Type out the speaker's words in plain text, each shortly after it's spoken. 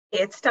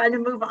It's time to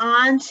move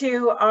on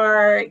to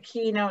our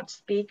keynote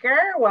speaker.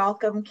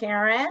 Welcome,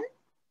 Karen.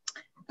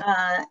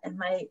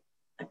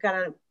 I've got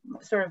to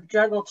sort of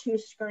juggle two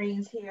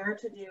screens here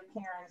to do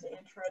Karen's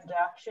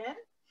introduction.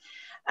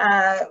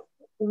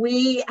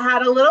 We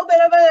had a little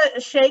bit of a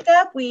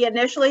shakeup. We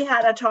initially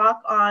had a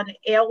talk on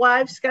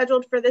Alewife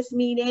scheduled for this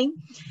meeting,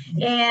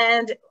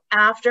 and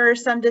after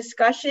some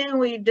discussion,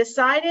 we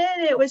decided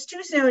it was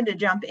too soon to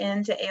jump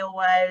into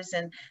alewives,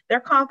 and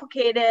they're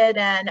complicated,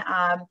 and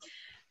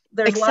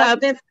there's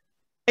lots of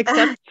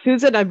Except,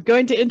 Susan, I'm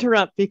going to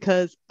interrupt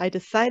because I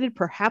decided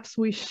perhaps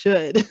we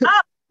should.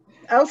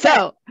 Oh, okay.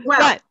 So,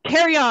 but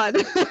carry on.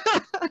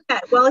 Okay.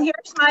 Well,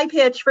 here's my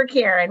pitch for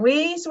Karen.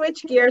 We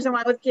switched gears and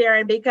went with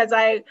Karen because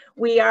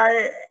we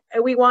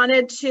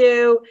wanted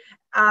to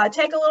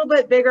take a little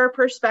bit bigger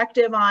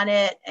perspective on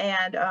it,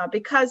 and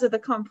because of the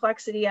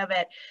complexity of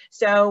it.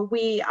 So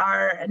we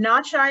are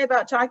not shy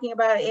about talking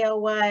about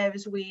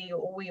alewives. We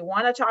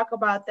want to talk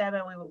about them,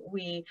 and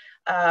we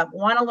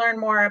want to learn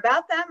more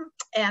about them.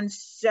 And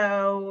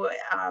so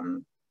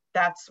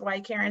that's why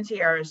Karen's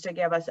here, is to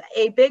give us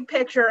a big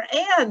picture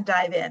and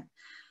dive in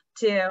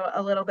to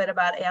a little bit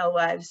about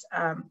alewives,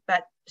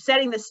 but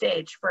setting the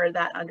stage for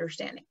that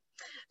understanding.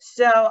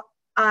 So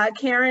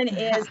Karen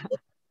is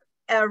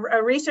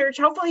a research,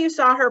 hopefully you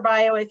saw her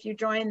bio. If you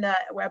joined the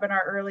webinar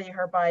early,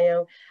 her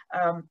bio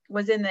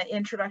was in the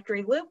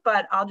introductory loop,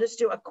 but I'll just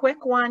do a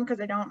quick one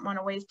because I don't want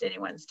to waste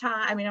anyone's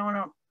time. I mean,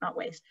 I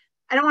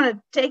don't want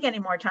to take any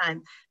more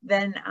time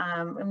than,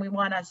 and we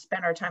want to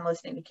spend our time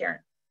listening to Karen.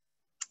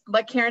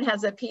 But Karen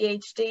has a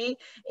PhD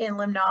in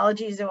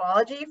limnology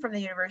zoology from the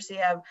University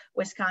of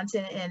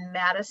Wisconsin in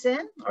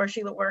Madison, or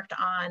she worked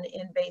on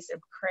invasive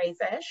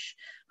crayfish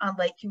on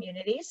lake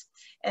communities.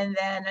 And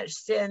then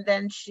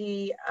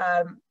she,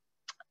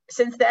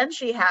 since then,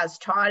 she has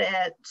taught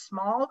at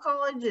small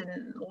college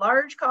and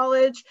large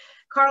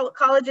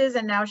colleges,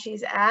 and now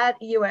she's at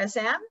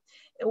USM,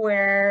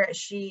 where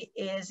she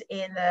is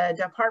in the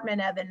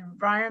Department of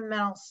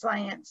Environmental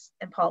Science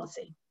and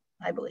Policy,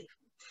 I believe.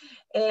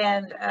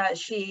 And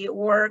she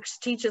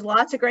teaches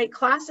lots of great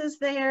classes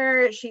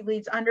there. She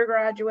leads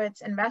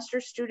undergraduates and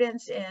master's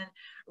students in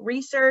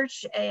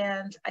research.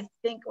 And I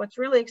think what's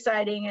really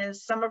exciting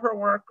is some of her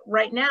work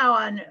right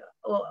now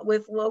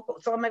with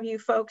some of you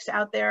folks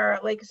out there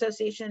at Lake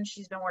Association.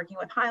 She's been working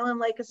with Highland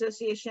Lake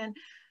Association.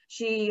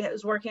 She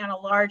is working on a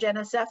large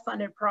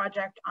NSF-funded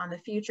project on the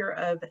future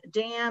of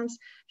dams.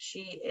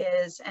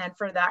 And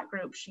for that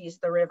group, she's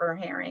the river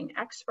herring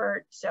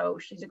expert. So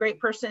she's a great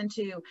person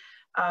to,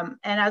 and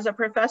as a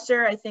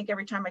professor, I think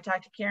every time I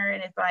talk to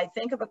Karen, if I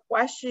think of a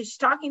question, she's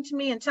talking to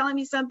me and telling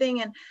me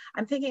something, and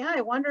I'm thinking,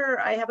 I wonder,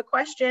 I have a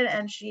question,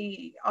 and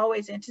she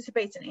always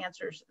anticipates and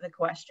answers the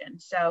question.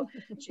 So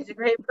she's a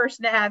great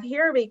person to have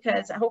here,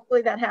 because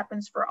hopefully that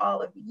happens for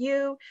all of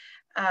you.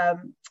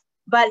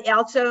 But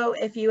also,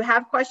 if you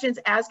have questions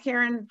as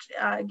Karen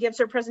gives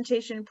her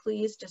presentation,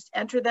 please just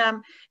enter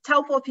them. It's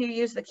helpful if you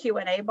use the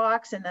Q&A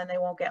box, and then they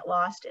won't get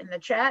lost in the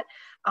chat.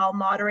 I'll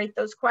moderate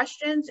those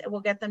questions, and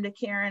we'll get them to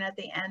Karen at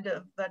the end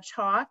of the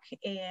talk.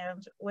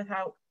 And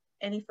without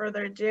any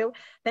further ado,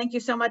 thank you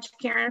so much,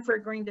 Karen, for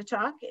agreeing to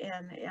talk.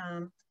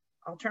 And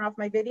I'll turn off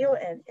my video,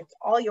 and it's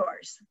all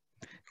yours.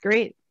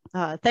 Great.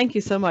 Thank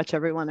you so much,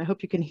 everyone. I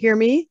hope you can hear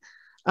me.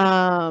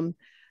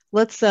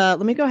 Let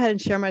me go ahead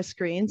and share my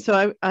screen.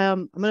 So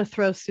I'm going to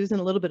throw Susan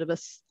a little bit of a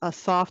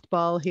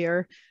softball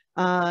here.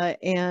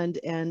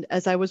 And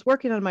as I was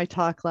working on my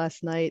talk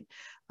last night,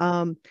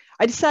 I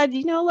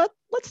decided,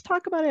 let's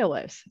talk about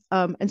alewives.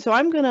 And so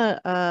I'm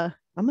gonna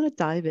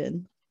dive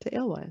in to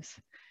alewives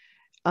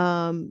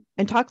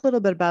and talk a little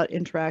bit about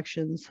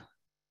interactions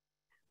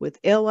with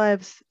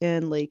alewives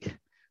and lake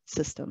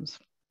systems.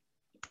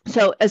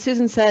 So as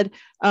Susan said,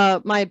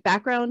 my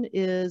background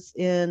is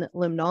in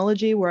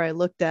limnology, where I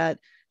looked at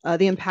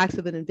the impacts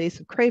of an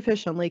invasive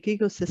crayfish on lake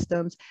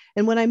ecosystems.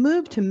 And when I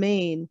moved to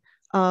Maine,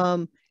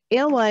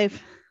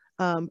 alewife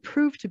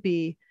proved to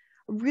be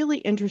a really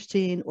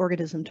interesting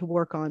organism to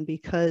work on,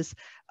 because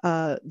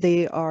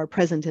they are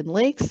present in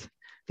lakes,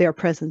 they are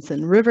present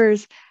in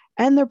rivers,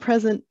 and they're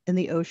present in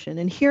the ocean.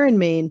 And here in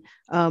Maine,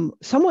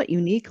 somewhat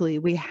uniquely,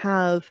 we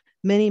have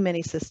many,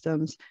 many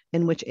systems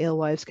in which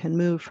alewives can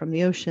move from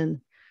the ocean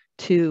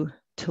to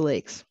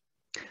lakes.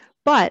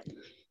 But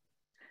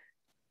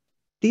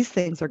these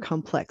things are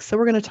complex. So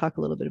we're going to talk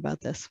a little bit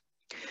about this.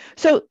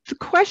 So the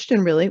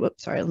question really,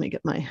 whoops, sorry, let me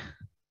get my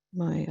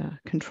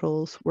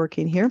controls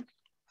working here.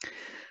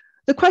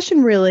 The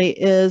question really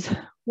is,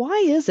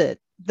 why is it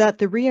that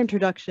the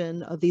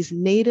reintroduction of these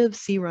native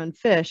sea-run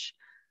fish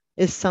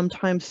is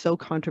sometimes so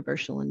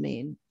controversial in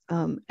Maine?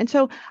 And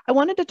so I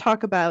wanted to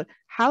talk about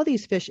how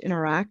these fish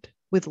interact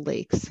with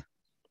lakes,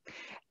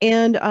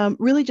 and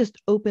really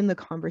just open the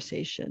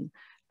conversation.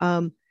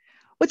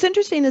 What's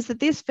interesting is that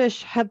these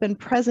fish have been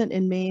present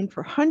in Maine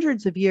for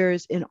hundreds of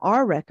years in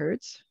our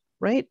records,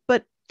 right?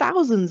 But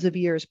thousands of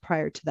years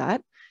prior to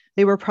that.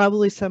 They were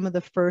probably some of the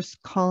first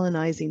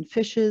colonizing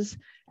fishes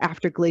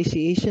after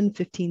glaciation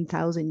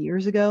 15,000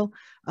 years ago,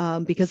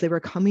 because they were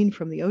coming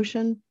from the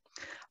ocean.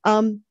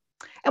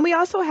 And we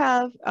also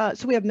have,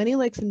 so we have many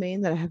lakes in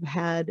Maine that have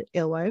had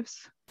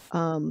alewives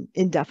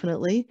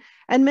indefinitely,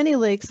 and many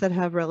lakes that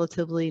have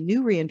relatively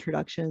new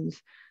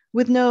reintroductions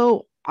with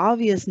no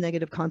obvious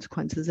negative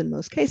consequences in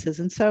most cases.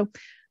 And so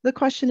the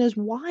question is,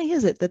 why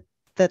is it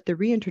that the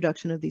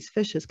reintroduction of these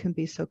fishes can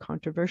be so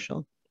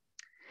controversial?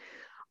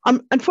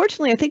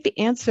 Unfortunately, I think the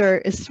answer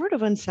is sort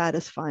of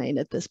unsatisfying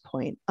at this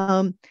point.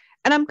 And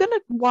I'm going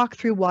to walk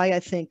through why I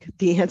think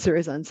the answer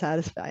is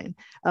unsatisfying.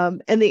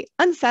 And the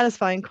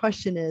unsatisfying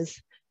question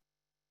is,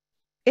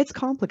 it's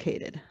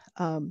complicated.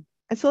 And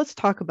so let's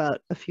talk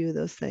about a few of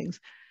those things.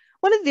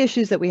 One of the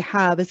issues that we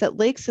have is that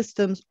lake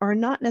systems are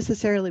not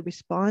necessarily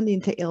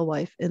responding to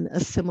alewife in a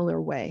similar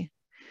way,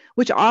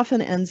 which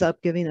often ends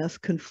up giving us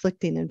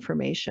conflicting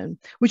information,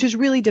 which is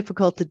really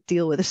difficult to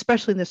deal with,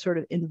 especially in this sort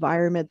of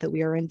environment that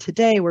we are in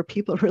today, where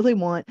people really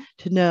want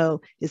to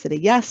know, is it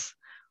a yes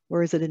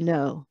or is it a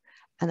no?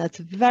 And that's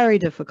very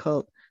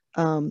difficult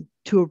to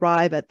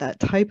arrive at that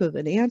type of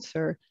an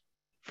answer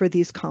for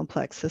these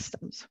complex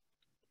systems.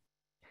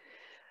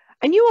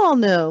 And you all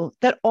know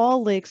that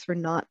all lakes are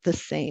not the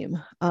same.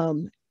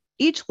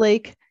 Each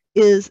lake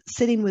is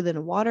sitting within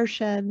a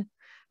watershed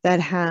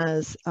that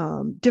has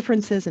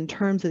differences in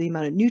terms of the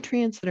amount of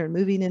nutrients that are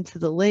moving into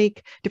the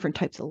lake, different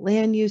types of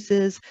land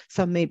uses.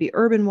 Some may be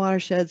urban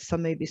watersheds,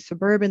 some may be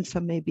suburban,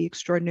 some may be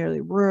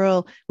extraordinarily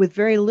rural, with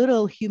very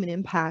little human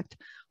impact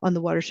on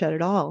the watershed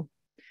at all.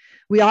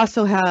 We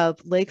also have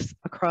lakes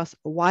across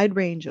a wide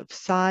range of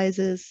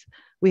sizes.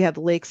 We have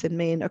lakes in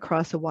Maine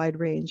across a wide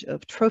range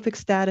of trophic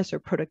status or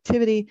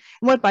productivity.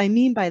 And what I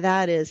mean by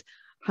that is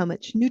how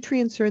much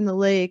nutrients are in the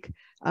lake,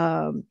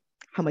 how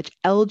much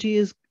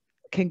algae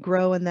can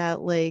grow in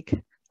that lake,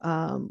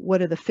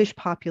 what are the fish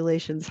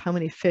populations, how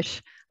many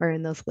fish are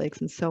in those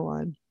lakes, and so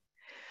on.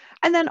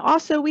 And then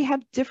also we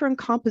have different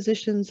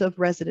compositions of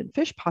resident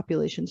fish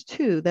populations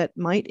too that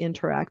might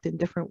interact in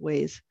different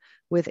ways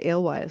with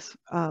alewives.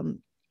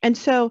 And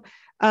so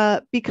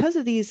because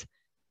of these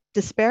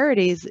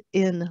disparities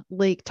in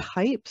lake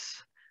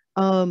types,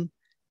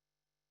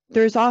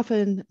 there's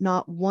often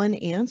not one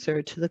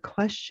answer to the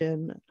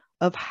question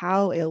of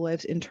how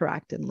alewives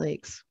interact in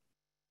lakes.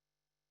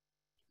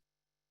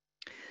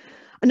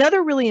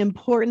 Another really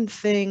important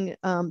thing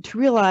to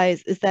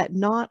realize is that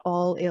not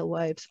all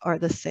alewives are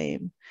the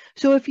same.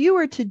 So if you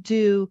were to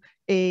do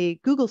a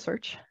Google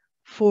search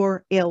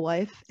for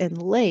alewife and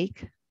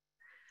lake,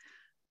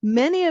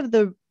 many of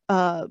the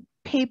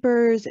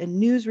papers and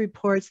news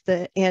reports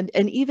and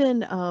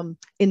even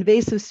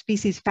invasive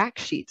species fact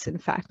sheets, in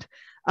fact,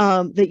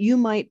 that you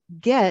might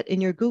get in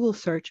your Google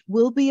search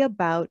will be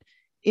about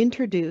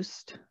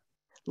introduced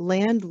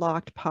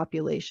landlocked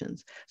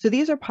populations. So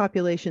these are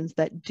populations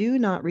that do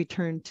not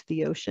return to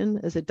the ocean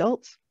as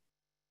adults,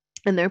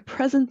 and they're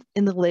present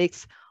in the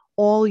lakes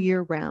all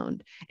year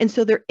round. And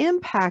so their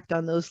impact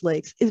on those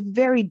lakes is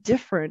very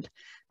different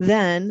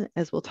than,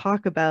 as we'll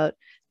talk about,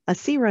 a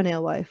sea-run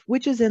alewife,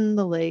 which is in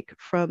the lake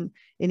from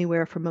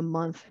anywhere from a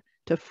month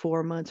to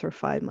 4 months or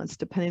 5 months,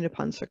 depending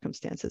upon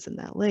circumstances in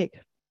that lake.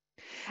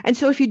 And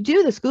so if you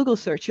do this Google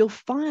search, you'll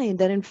find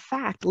that in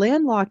fact,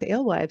 landlocked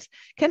alewives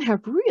can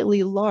have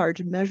really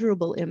large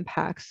measurable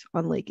impacts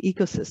on lake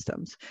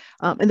ecosystems.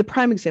 And the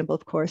prime example,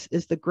 of course,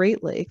 is the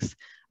Great Lakes,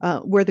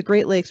 where the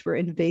Great Lakes were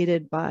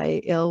invaded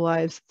by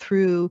alewives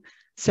through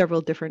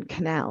several different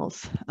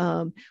canals.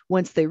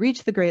 Once they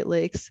reached the Great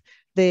Lakes,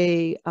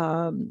 they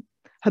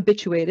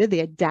habituated, they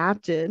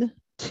adapted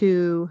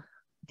to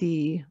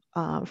the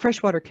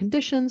freshwater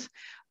conditions,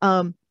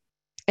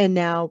 and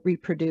now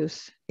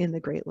reproduce in the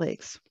Great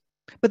Lakes.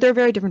 But they're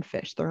very different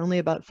fish. They're only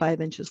about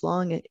 5 inches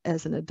long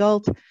as an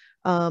adult.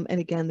 And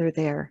again, they're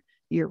there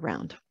year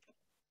round.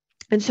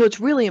 And so it's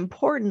really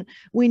important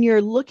when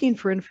you're looking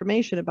for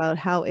information about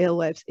how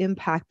alewives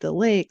impact the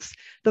lakes,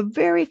 the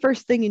very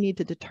first thing you need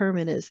to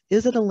determine is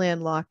it a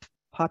landlocked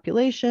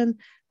population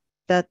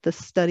that the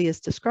study is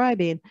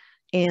describing,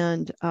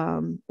 and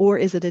or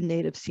is it a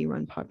native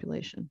sea-run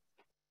population?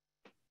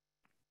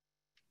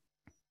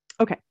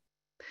 Okay.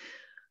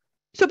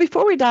 So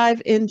before we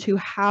dive into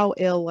how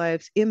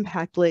alewives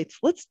impact lakes,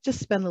 let's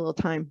just spend a little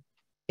time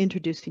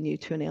introducing you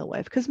to an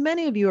alewife, because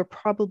many of you are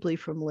probably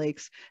from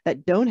lakes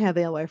that don't have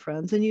alewife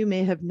runs, and you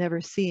may have never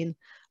seen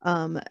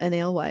an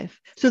alewife.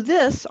 So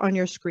this on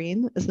your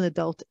screen is an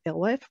adult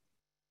alewife.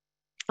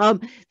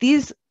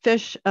 These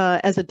fish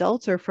as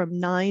adults are from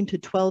 9 to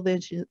 12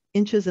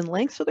 inches in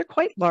length, so they're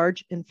quite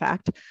large, in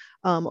fact,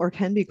 or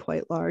can be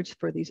quite large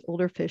for these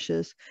older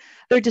fishes.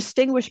 They're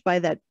distinguished by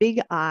that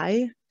big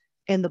eye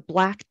and the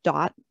black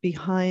dot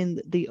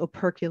behind the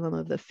operculum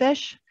of the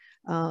fish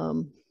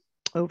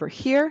over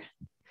here.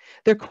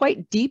 They're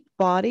quite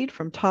deep-bodied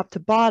from top to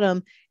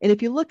bottom, and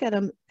if you look at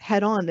them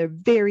head-on, they're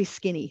very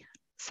skinny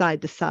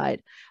side to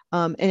side.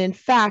 And in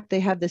fact, they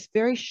have this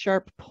very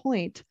sharp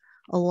point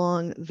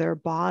along their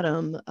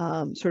bottom,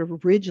 sort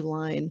of ridge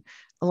line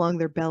along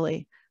their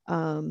belly.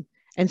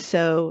 And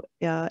so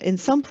in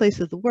some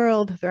places of the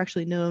world, they're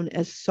actually known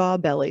as saw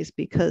bellies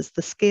because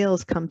the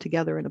scales come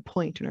together in a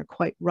point and are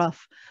quite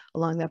rough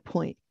along that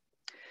point.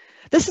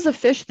 This is a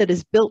fish that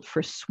is built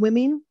for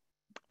swimming,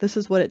 This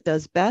is what it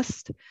does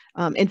best.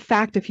 In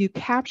fact, if you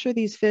capture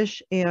these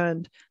fish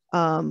and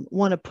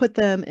want to put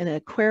them in an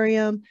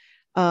aquarium,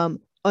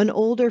 an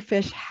older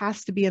fish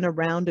has to be in a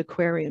round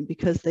aquarium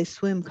because they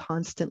swim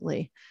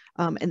constantly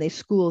and they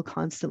school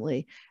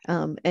constantly.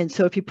 And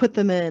so if you put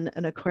them in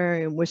an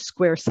aquarium with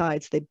square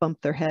sides, they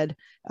bump their head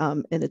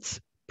and it's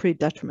pretty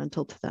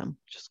detrimental to them,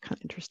 which is kind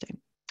of interesting.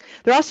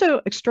 They're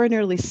also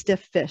extraordinarily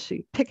stiff fish. So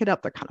you pick it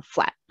up, they're kind of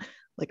flat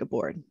like a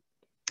board.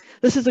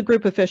 This is a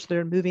group of fish that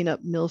are moving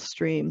up Mill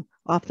Stream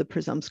off the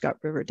Presumpscot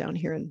River down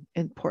here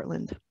in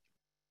Portland,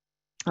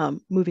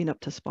 moving up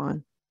to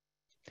spawn.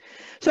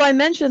 So I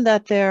mentioned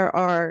that there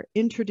are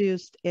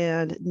introduced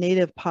and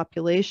native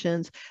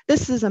populations.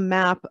 This is a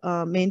map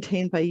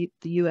maintained by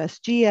the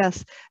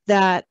USGS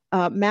that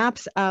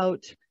maps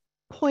out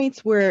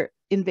points where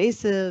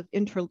invasive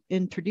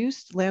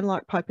introduced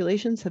landlocked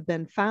populations have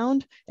been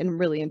found, and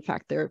really, in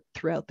fact, they're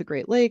throughout the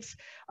Great Lakes.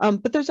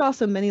 But there's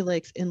also many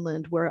lakes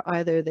inland where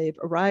either they've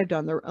arrived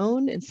on their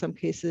own, in some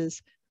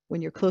cases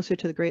when you're closer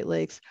to the Great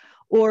Lakes,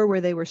 or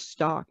where they were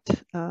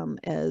stocked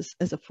as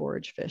a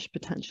forage fish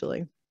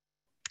potentially.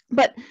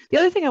 But the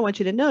other thing I want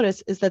you to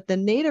notice is that the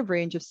native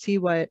range of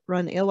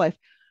sea-run alewife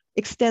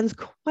extends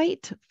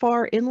quite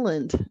far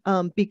inland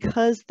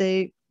because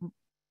they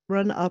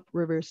run up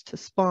rivers to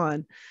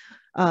spawn.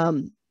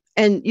 And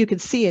you can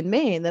see in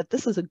Maine that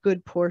this is a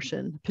good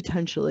portion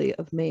potentially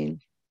of Maine.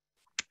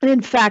 And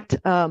in fact,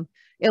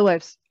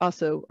 alewifes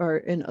also are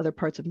in other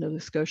parts of Nova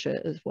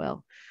Scotia as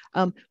well.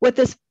 What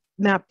this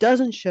map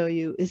doesn't show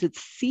you is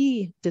its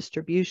sea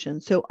distribution.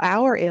 So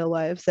our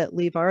alewives that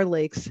leave our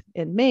lakes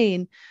in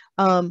Maine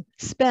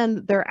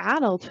spend their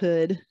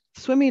adulthood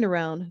swimming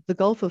around the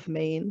Gulf of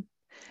Maine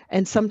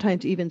and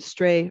sometimes even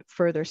stray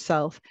further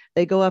south.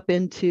 They go up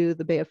into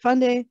the Bay of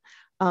Fundy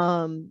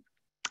and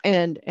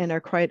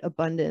are quite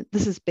abundant.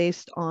 This is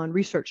based on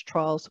research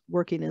trawls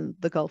working in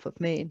the Gulf of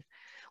Maine.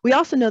 We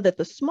also know that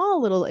the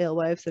small little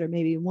alewives that are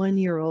maybe 1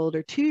 year old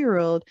or 2 year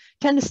old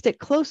tend to stick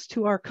close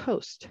to our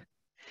coast.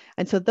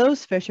 And so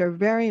those fish are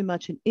very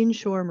much an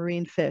inshore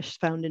marine fish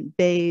found in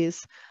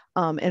bays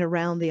and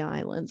around the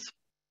islands.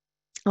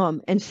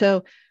 And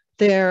so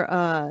they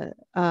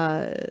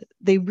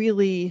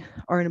really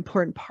are an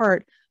important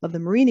part of the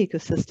marine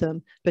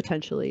ecosystem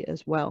potentially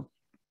as well,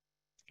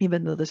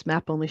 even though this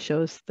map only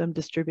shows them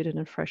distributed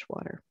in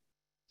freshwater.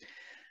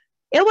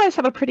 Alewives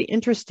have a pretty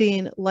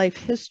interesting life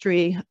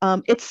history.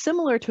 It's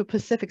similar to a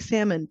Pacific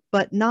salmon,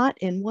 but not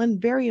in one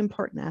very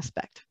important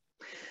aspect.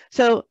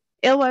 So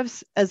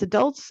alewives as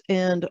adults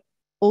and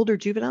older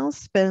juveniles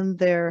spend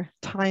their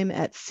time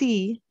at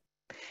sea.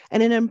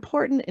 And an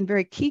important and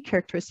very key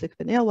characteristic of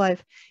an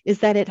alewife is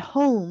that it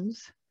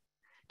homes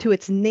to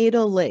its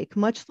natal lake,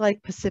 much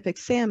like Pacific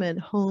salmon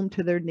home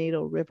to their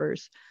natal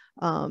rivers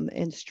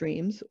and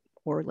streams,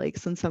 or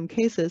lakes in some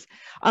cases.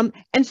 And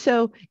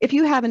so if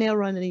you have an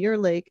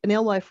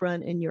alewife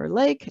run in your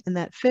lake, and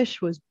that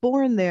fish was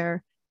born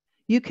there,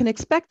 you can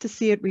expect to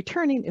see it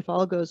returning, if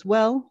all goes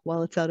well,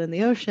 while it's out in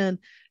the ocean,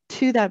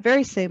 to that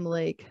very same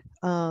lake,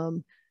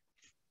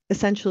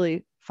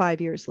 essentially 5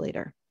 years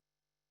later.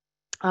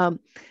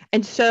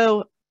 And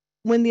so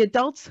when the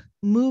adults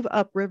move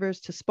up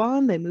rivers to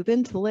spawn, they move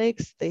into the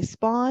lakes, they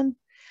spawn,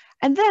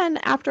 and then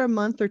after a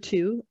month or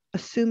two,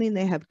 assuming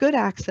they have good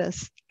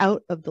access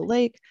out of the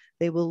lake,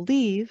 they will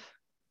leave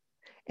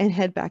and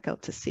head back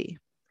out to sea.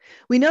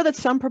 We know that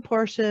some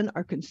proportion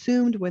are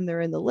consumed when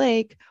they're in the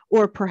lake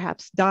or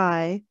perhaps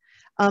die.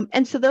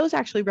 And so those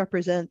actually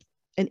represent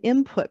an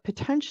input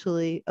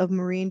potentially of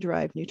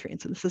marine-derived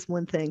nutrients. And this is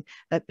one thing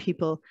that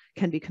people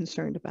can be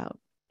concerned about.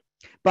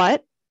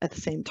 But at the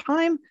same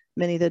time,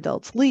 many of the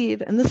adults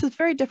leave, and this is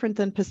very different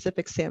than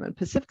Pacific salmon.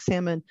 Pacific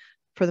salmon,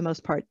 for the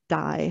most part,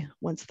 die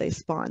once they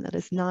spawn. That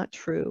is not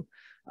true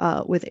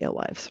with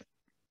alewives.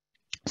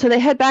 So they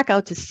head back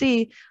out to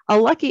sea. A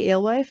lucky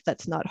alewife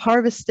that's not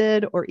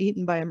harvested or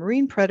eaten by a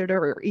marine predator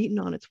or eaten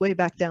on its way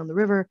back down the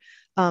river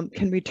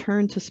can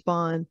return to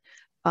spawn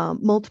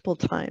multiple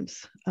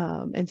times.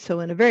 And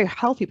so in a very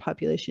healthy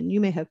population, you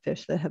may have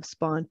fish that have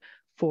spawned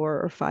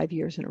 4 or 5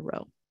 years in a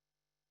row.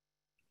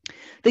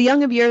 The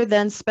young of year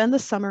then spend the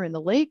summer in the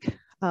lake.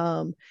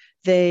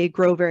 They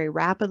grow very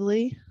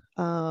rapidly.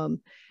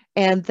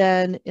 And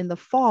then in the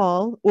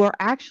fall, or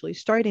actually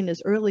starting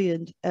as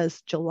early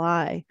as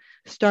July,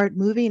 start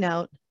moving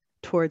out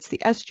towards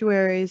the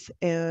estuaries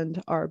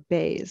and our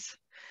bays.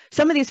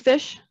 Some of these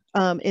fish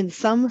in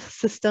some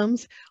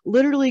systems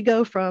literally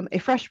go from a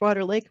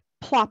freshwater lake,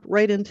 plop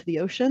right into the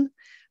ocean,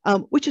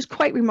 which is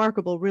quite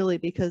remarkable, really,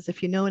 because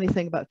if you know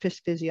anything about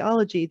fish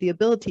physiology, the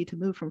ability to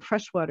move from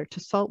freshwater to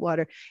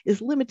saltwater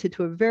is limited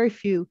to a very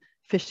few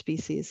fish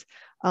species.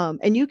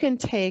 And you can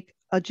take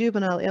a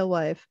juvenile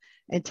alewife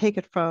and take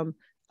it from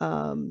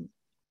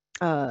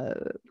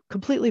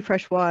completely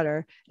fresh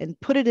water and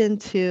put it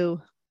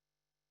into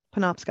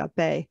Penobscot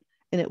Bay,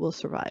 and it will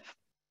survive,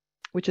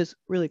 which is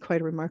really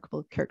quite a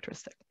remarkable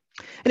characteristic.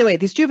 Anyway,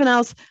 these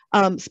juveniles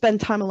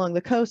spend time along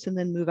the coast and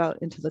then move out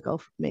into the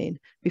Gulf of Maine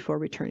before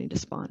returning to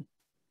spawn.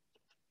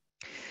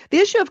 The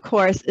issue, of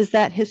course, is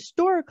that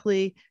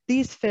historically,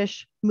 these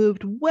fish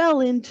moved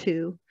well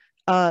into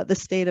the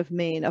state of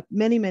Maine, up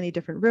many, many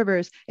different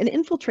rivers, and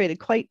infiltrated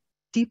quite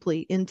deeply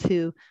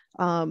into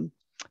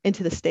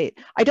the state.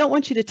 I don't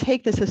want you to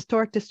take this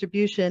historic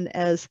distribution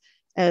as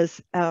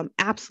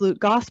absolute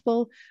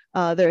gospel.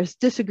 There's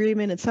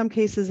disagreement in some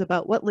cases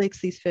about what lakes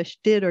these fish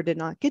did or did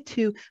not get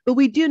to, but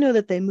we do know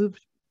that they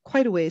moved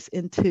quite a ways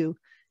into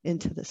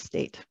the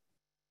state.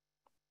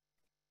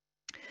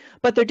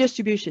 But their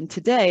distribution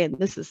today, and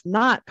this is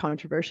not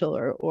controversial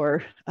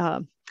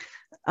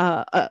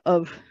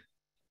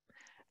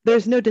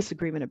there's no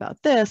disagreement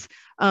about this.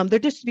 Their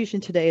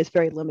distribution today is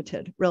very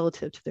limited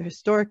relative to their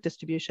historic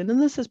distribution,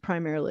 and this is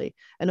primarily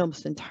and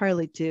almost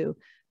entirely due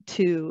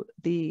to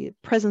the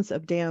presence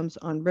of dams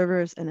on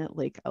rivers and at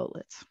lake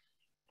outlets.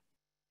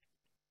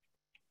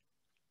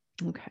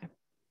 Okay.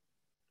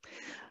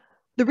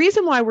 The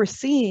reason why we're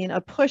seeing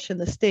a push in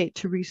the state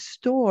to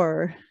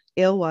restore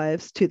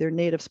alewives to their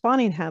native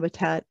spawning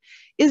habitat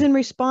is in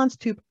response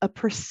to a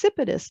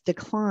precipitous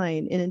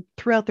decline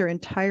throughout their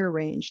entire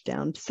range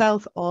down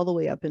south all the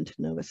way up into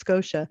Nova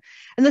Scotia.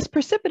 And this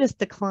precipitous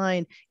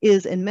decline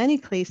is in many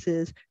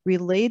cases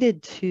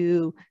related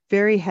to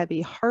very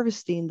heavy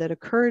harvesting that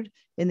occurred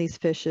in these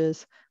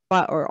fishes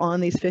or on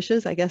these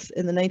fishes, I guess,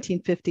 in the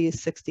 1950s,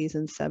 60s,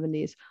 and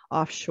 70s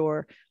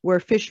offshore,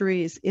 where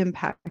fisheries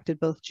impacted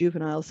both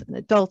juveniles and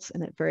adults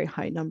and at very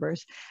high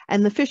numbers.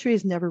 And the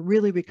fisheries never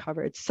really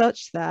recovered,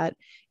 such that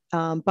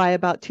by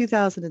about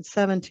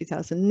 2007,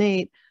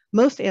 2008,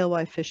 most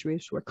alewife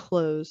fisheries were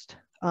closed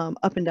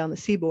up and down the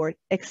seaboard,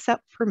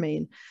 except for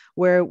Maine,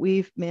 where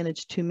we've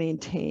managed to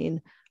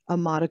maintain a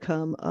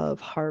modicum of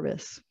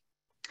harvest.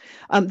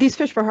 These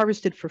fish were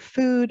harvested for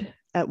food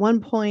at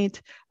one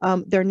point.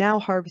 They're now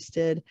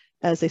harvested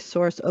as a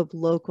source of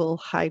local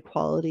high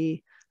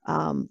quality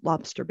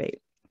lobster bait,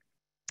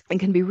 and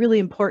can be really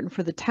important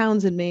for the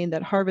towns in Maine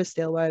that harvest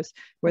alewives,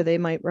 where they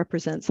might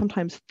represent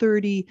sometimes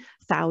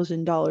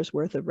 $30,000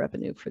 worth of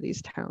revenue for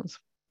these towns.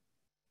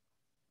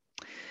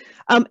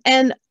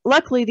 And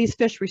luckily, these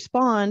fish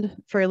respond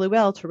fairly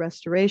well to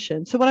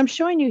restoration. So what I'm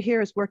showing you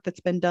here is work that's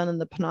been done in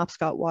the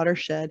Penobscot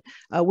watershed,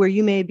 where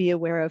you may be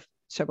aware of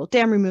several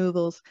dam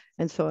removals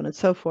and so on and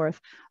so forth.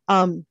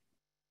 And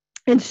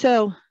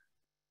so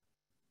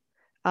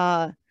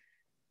the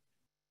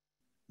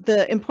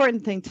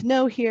important thing to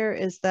know here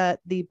is that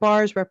the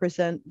bars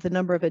represent the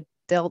number of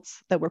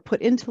adults that were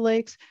put into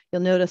lakes.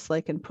 You'll notice,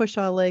 like in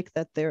Pushaw Lake,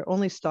 that they're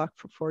only stocked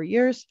for 4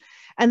 years,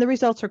 and the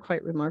results are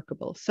quite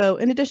remarkable. So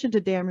in addition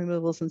to dam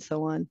removals and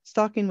so on,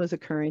 stocking was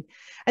occurring.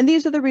 And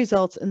these are the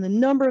results in the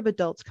number of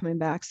adults coming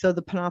back. So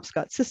the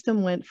Penobscot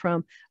system went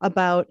from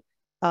about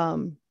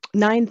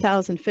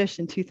 9,000 fish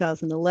in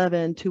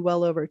 2011 to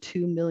well over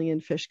 2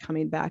 million fish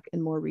coming back in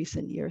more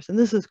recent years. And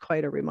this is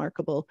quite a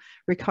remarkable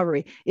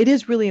recovery. It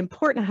is really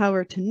important,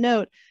 however, to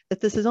note that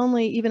this is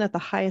only, even at the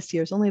highest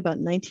years, only about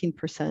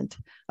 19%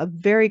 of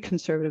very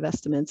conservative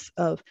estimates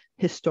of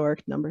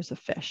historic numbers of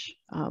fish.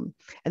 And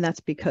that's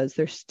because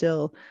there's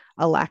still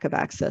a lack of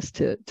access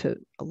to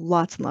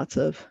lots and lots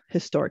of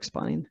historic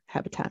spawning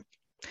habitat.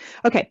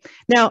 Okay,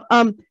 now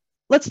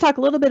let's talk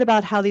a little bit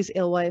about how these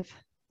alewife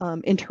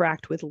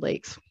interact with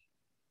lakes.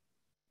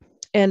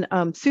 And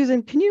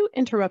Susan, can you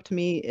interrupt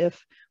me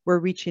if we're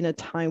reaching a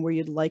time where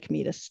you'd like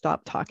me to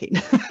stop talking?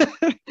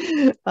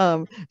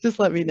 Just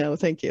let me know.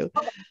 Thank you.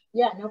 Okay.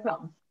 Yeah, no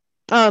problem.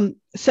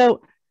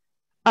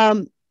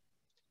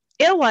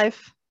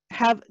 Alewife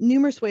have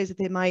numerous ways that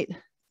they might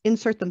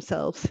insert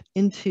themselves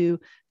into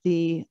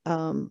the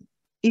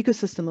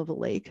ecosystem of a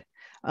lake.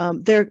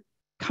 They're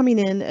coming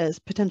in as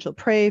potential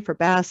prey for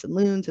bass and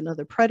loons and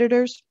other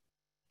predators.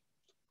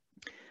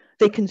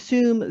 They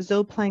consume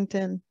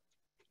zooplankton.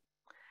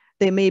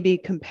 They may be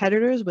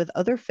competitors with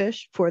other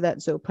fish for that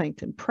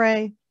zooplankton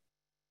prey.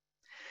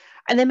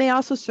 And they may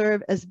also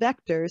serve as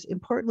vectors,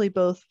 importantly,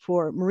 both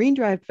for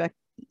marine-derived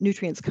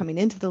nutrients coming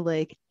into the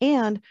lake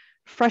and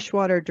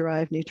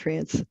freshwater-derived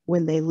nutrients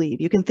when they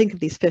leave. You can think of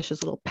these fish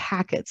as little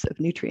packets of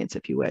nutrients,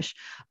 if you wish,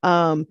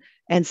 and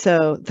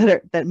so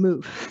that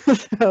move.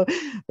 So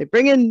they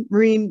bring in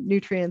marine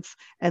nutrients,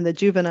 and the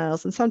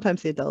juveniles and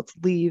sometimes the adults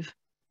leave,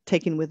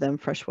 taking with them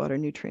freshwater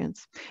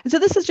nutrients. And so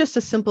this is just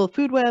a simple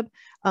food web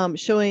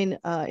showing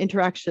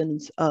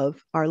interactions of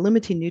our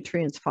limiting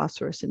nutrients,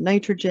 phosphorus and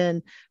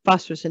nitrogen.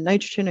 Phosphorus and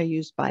nitrogen are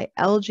used by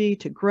algae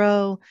to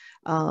grow.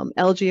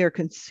 Algae are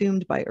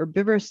consumed by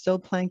herbivorous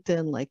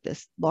zooplankton like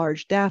this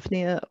large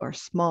daphnia or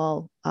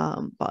small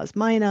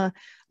bosmina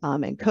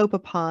and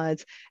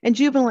copepods. And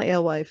juvenile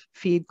alewife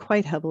feed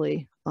quite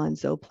heavily on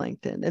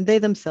zooplankton. And they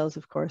themselves,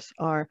 of course,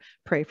 are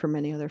prey for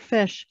many other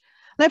fish.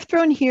 And I've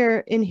thrown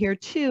in here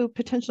too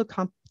potential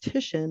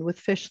competition with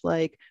fish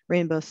like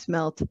rainbow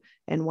smelt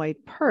and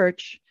white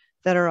perch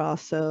that are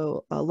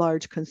also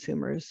large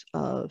consumers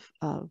of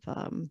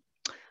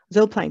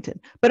zooplankton.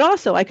 But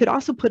also, I could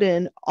also put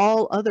in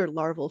all other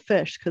larval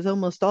fish, because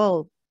almost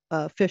all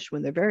fish,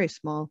 when they're very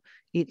small,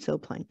 eat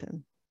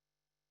zooplankton.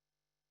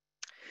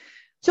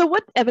 So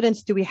what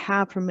evidence do we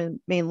have from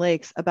Maine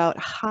lakes about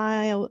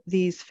how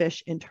these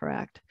fish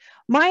interact?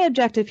 My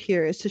objective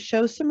here is to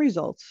show some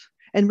results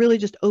and really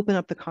just open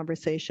up the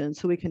conversation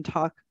so we can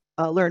talk,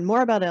 learn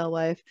more about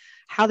alewife,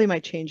 how they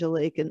might change a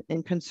lake,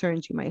 and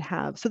concerns you might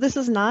have. So this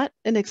is not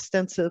an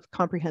extensive,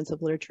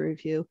 comprehensive literature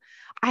review.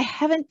 I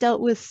haven't dealt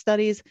with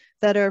studies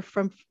that are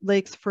from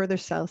lakes further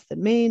south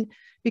than Maine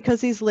because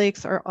these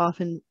lakes are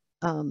often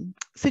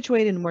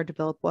situated in more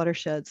developed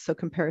watersheds, so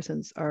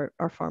comparisons are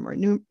far more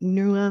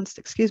nuanced,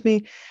 excuse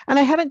me. And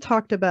I haven't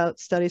talked about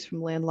studies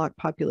from landlocked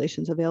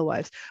populations of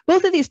alewifes.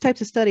 Both of these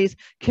types of studies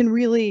can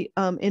really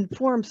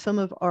inform some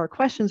of our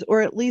questions,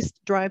 or at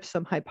least drive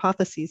some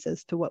hypotheses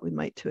as to what we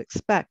might to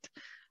expect.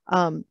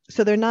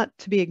 So they're not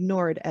to be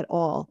ignored at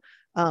all,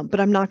 but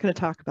I'm not going to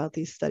talk about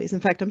these studies. In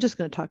fact, I'm just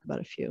going to talk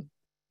about a few.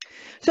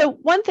 So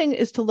one thing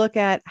is to look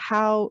at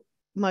how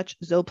much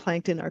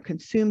zooplankton are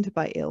consumed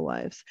by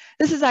alewives.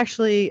 This is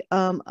actually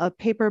a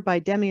paper by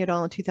Demi et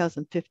al. In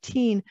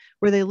 2015,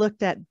 where they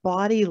looked at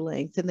body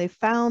length, and they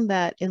found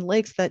that in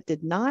lakes that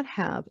did not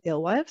have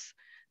alewives,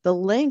 the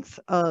length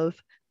of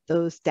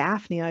those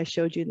Daphne I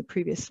showed you in the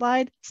previous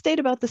slide stayed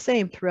about the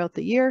same throughout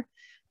the year,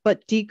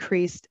 but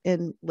decreased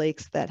in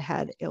lakes that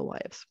had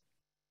alewives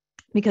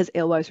because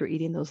alewives were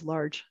eating those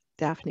large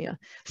Daphnia.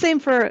 Same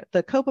for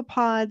the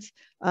copepods,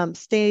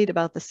 stayed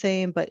about the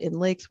same, but in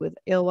lakes with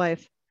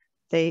alewife,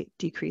 they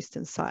decreased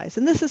in size.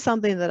 And this is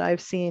something that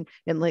I've seen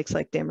in lakes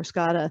like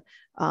Damascotta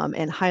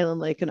and Highland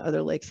Lake and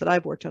other lakes that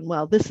I've worked on.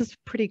 Well, this is a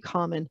pretty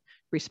common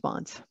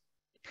response.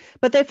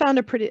 But they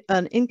found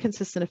an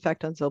inconsistent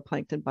effect on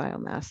zooplankton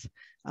biomass.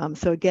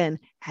 So again,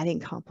 adding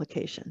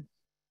complication.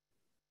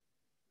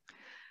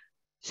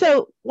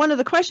 So one of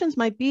the questions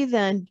might be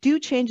then, do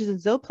changes in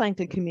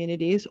zooplankton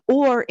communities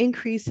or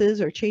increases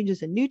or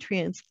changes in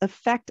nutrients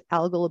affect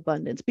algal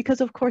abundance?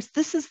 Because of course,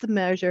 this is the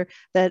measure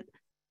that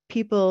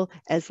people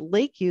as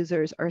lake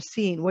users are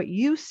seeing. What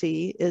you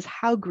see is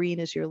how green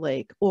is your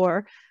lake,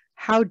 or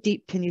how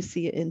deep can you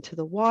see it into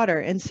the water?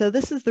 And so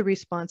this is the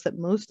response that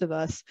most of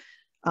us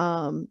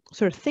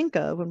sort of think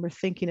of when we're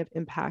thinking of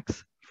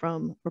impacts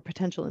from, or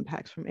potential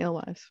impacts from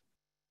alewives.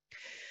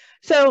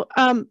 So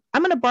I'm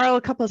going to borrow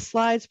a couple of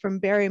slides from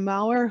Barry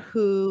Maurer,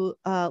 who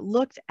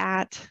looked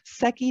at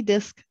Secchi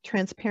disk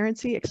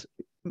transparency,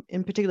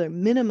 in particular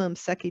minimum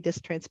Secchi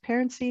disk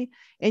transparency,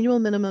 annual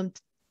minimum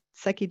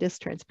Secchi disk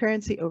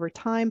transparency over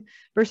time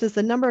versus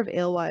the number of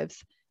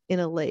alewives in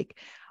a lake.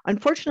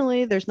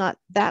 Unfortunately, there's not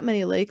that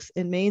many lakes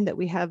in Maine that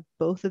we have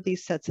both of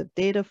these sets of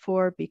data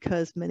for,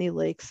 because many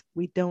lakes,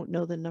 we don't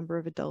know the number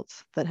of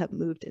adults that have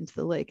moved into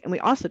the lake. And we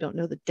also don't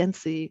know the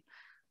density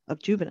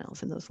of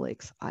juveniles in those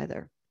lakes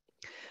either.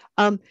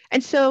 And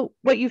so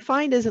what you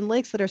find is in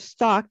lakes that are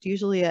stocked,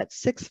 usually at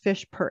 6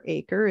 fish per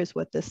acre is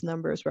what this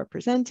number is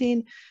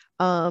representing,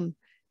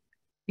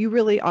 you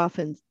really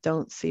often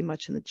don't see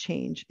much in the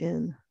change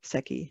in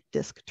Secchi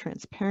disk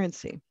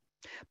transparency.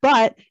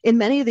 But in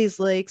many of these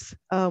lakes,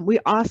 we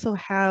also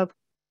have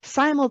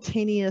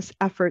simultaneous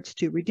efforts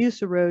to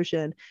reduce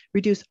erosion,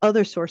 reduce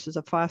other sources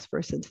of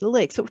phosphorus into the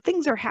lake. So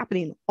things are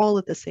happening all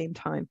at the same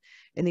time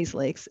in these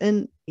lakes,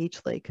 and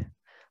each lake,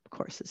 of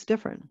course, is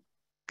different.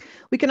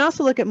 We can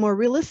also look at more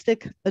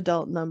realistic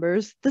adult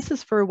numbers. This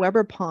is for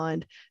Weber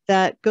Pond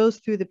that goes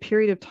through the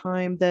period of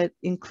time that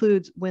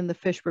includes when the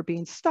fish were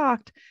being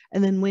stocked,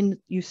 and then when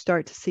you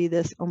start to see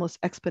this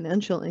almost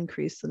exponential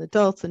increase in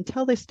adults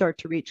until they start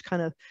to reach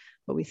kind of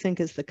what we think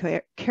is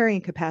the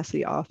carrying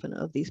capacity often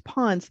of these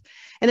ponds.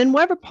 And in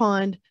Weber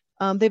Pond,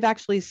 they've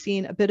actually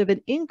seen a bit of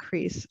an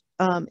increase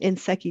in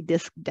Secchi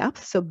disk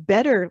depth, so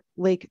better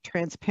lake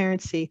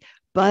transparency.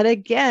 But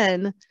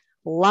again,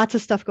 lots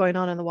of stuff going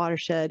on in the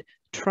watershed,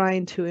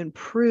 trying to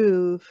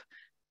improve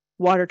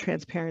water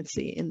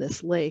transparency in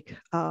this lake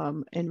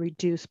and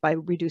reduce by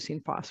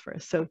reducing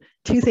phosphorus. So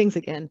two things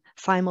again,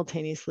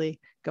 simultaneously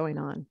going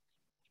on.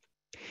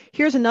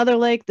 Here's another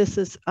lake. This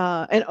is,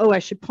 and oh, I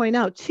should point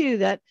out too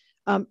that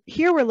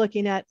here we're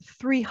looking at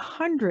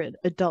 300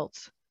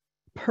 adults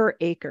per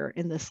acre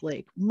in this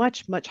lake,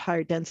 much, much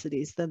higher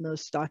densities than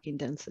those stocking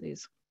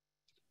densities.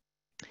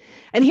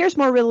 And here's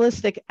more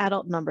realistic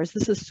adult numbers.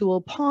 This is Sewell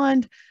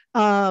Pond,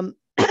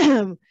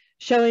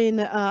 showing,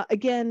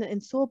 again,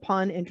 in Sewell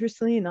Pond,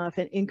 interestingly enough,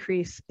 an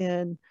increase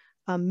in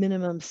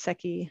minimum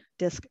Secchi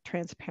disk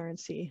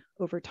transparency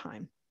over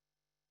time.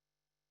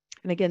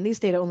 And again, these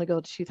data only go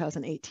to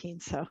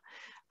 2018, so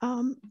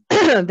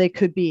they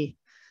could be,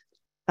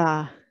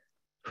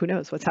 who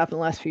knows what's happened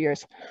the last few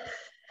years.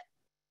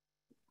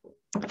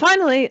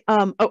 Finally,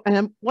 oh,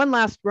 and one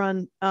last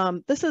run.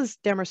 This is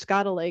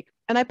Damascotta Lake,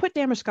 and I put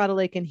Damascotta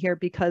Lake in here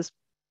because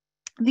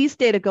these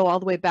data go all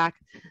the way back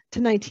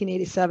to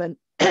 1987.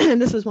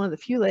 And this is one of the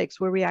few lakes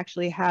where we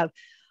actually have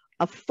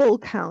a full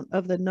count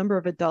of the number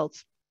of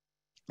adults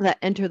that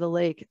enter the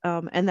lake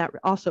and that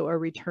also are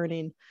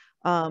returning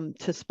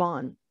to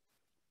spawn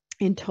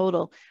in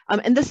total.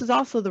 And this is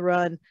also the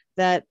run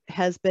that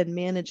has been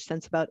managed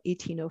since about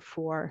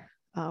 1804,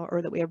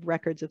 or that we have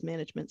records of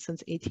management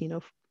since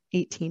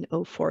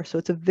 1804. So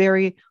it's a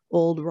very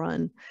old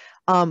run.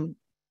 And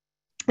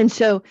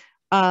so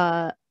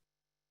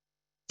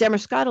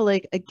Damariscotta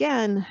Lake,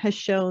 again, has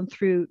shown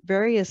through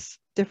various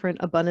different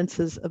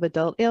abundances of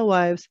adult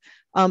alewives,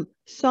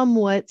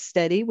 somewhat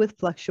steady with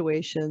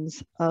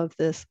fluctuations of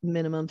this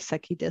minimum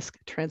Secchi disc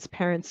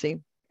transparency.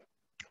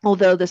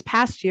 Although this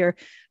past year,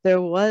 there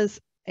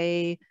was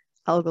a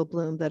algal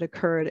bloom that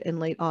occurred in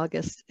late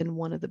August in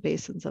one of the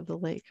basins of the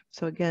lake.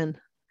 So again,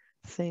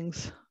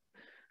 things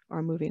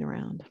are moving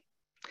around.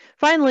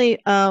 Finally,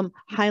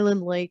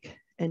 Highland Lake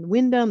and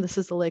Windham. This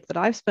is the lake that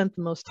I've spent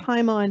the most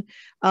time on.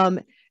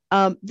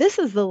 This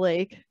is the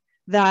lake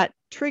that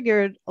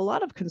triggered a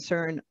lot of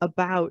concern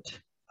about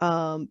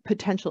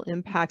potential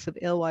impacts of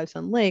alewives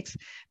on lakes,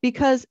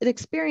 because it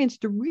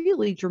experienced a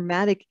really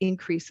dramatic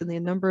increase in the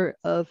number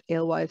of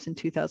alewives in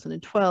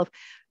 2012,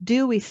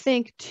 due, we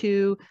think,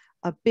 to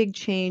a big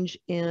change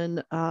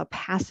in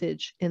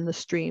passage in the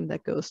stream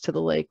that goes to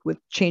the lake with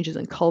changes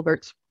in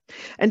culverts.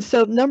 And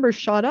so numbers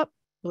shot up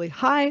really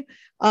high,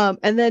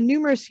 and then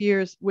numerous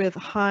years with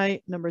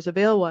high numbers of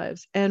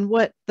alewives. And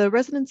what the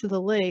residents of the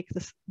lake,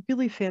 this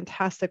really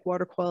fantastic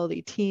water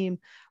quality team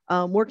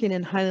working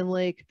in Highland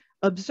Lake,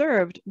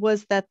 observed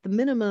was that the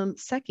minimum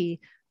Secchi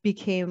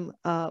became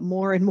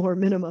more and more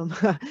minimum.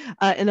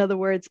 In other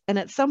words, and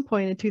at some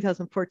point in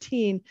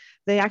 2014,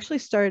 they actually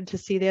started to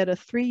see they had a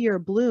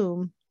 3-week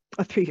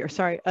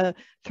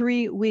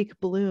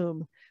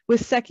bloom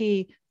with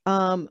Secchi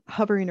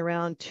hovering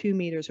around 2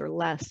 meters or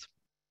less,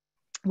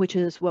 which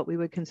is what we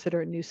would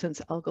consider a nuisance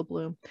algal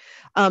bloom.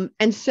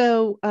 And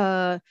so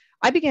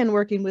I began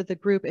working with the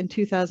group in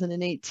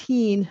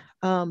 2018,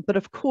 but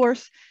of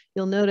course,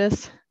 you'll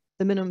notice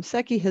the minimum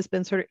Secchi has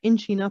been sort of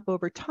inching up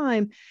over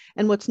time.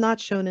 And what's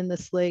not shown in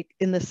this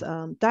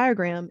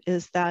diagram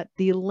is that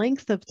the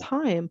length of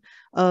time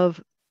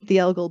of the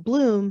algal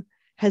bloom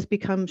has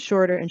become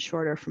shorter and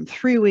shorter, from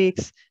 3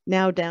 weeks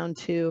now down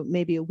to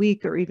maybe a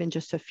week or even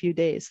just a few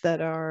days that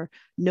are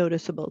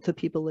noticeable to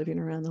people living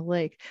around the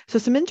lake. So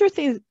some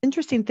interesting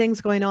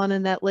things going on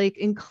in that lake,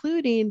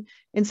 including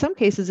in some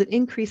cases an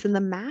increase in the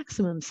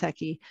maximum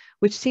Secchi,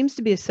 which seems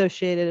to be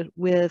associated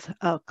with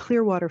a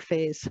clear water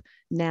phase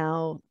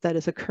now that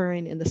is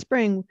occurring in the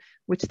spring,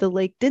 which the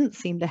lake didn't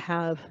seem to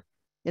have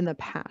in the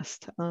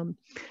past. And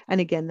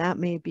again, that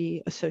may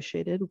be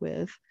associated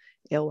with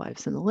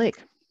alewives in the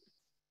lake.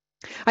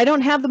 I don't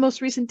have the most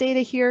recent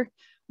data here.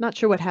 Not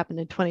sure what happened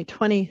in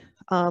 2020,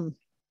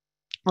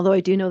 although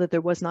I do know that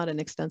there was not an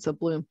extensive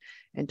bloom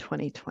in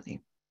 2020.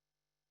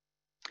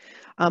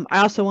 I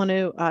also want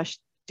to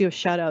do a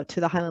shout out to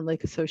the Highland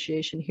Lake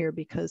Association here,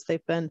 because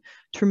they've been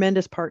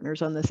tremendous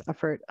partners on this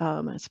effort.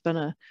 It's been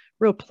a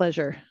real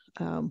pleasure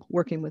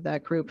working with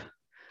that group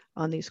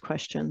on these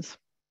questions.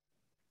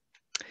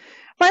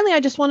 Finally, I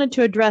just wanted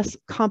to address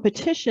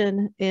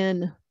competition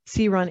in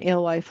sea-run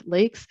alewife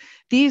lakes.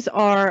 These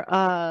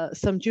are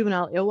some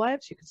juvenile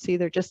alewives. You can see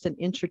they're just an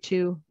inch or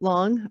two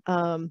long.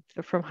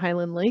 They're from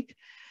Highland Lake.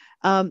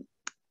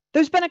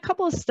 There's been a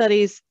couple of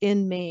studies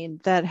in Maine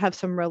that have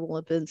some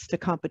relevance to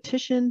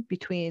competition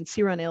between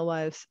sea-run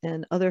alewives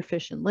and other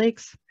fish in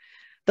lakes.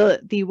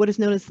 What is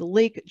known as the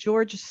Lake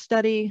George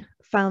study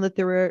found that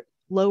there were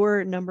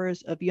lower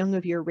numbers of young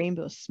of year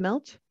rainbow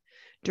smelt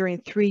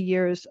during 3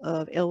 years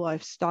of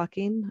alewife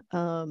stocking.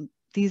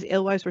 These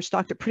alewives were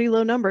stocked at pretty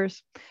low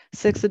numbers,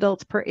 6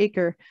 adults per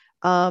acre,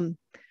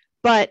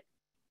 but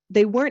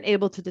they weren't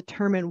able to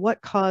determine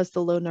what caused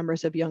the low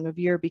numbers of young of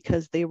year,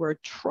 because they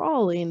were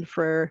trawling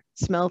for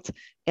smelt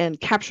and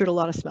captured a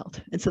lot of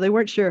smelt. And so they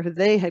weren't sure if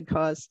they had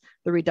caused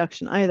the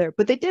reduction either,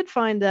 but they did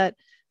find that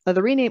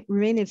the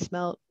remaining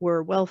smelt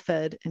were well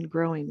fed and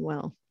growing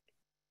well.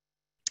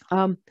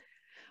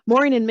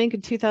 Maureen and Mink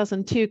in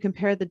 2002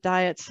 compared the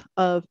diets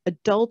of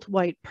adult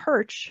white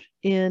perch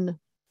in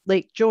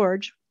Lake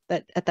George,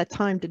 that at that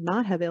time did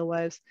not have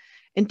alewives,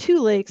 and 2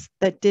 lakes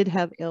that did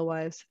have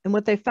alewives. And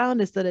what they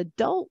found is that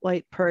adult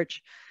white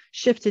perch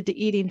shifted to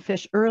eating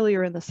fish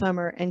earlier in the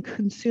summer and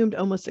consumed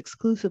almost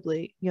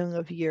exclusively young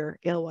of year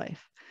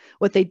alewife.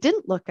 What they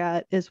didn't look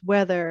at is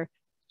whether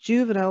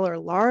juvenile or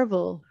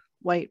larval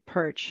white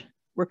perch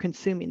were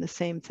consuming the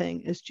same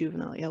thing as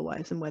juvenile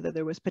alewives, and whether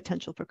there was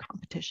potential for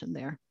competition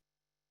there.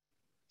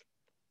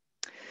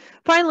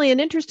 Finally, an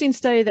interesting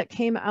study that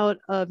came out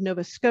of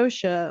Nova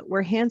Scotia,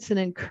 where Hansen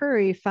and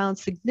Curry found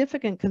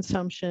significant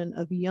consumption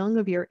of young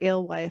of year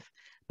alewife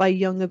by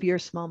young of year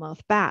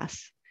smallmouth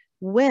bass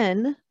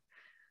when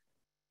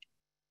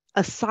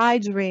a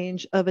size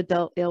range of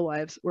adult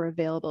alewives were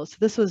available. So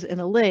this was in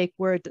a lake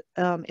where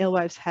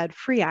alewives had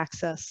free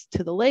access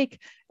to the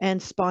lake,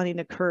 and spawning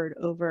occurred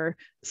over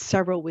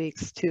several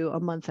weeks to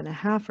a month and a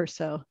half or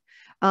so.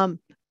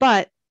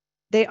 But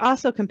they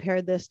also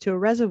compared this to a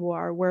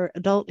reservoir where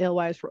adult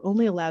alewives were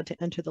only allowed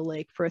to enter the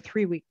lake for a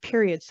 3-week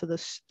period. So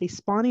the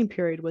spawning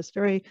period was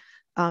very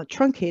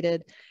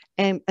truncated.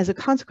 And as a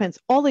consequence,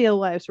 all the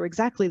alewives were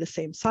exactly the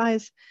same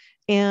size,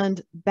 and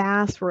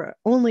bass were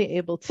only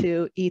able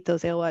to eat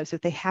those alewives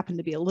if they happened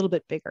to be a little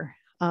bit bigger.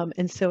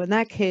 And so in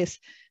that case,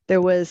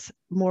 there was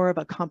more of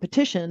a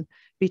competition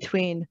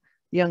between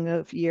young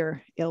of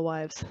year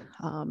alewives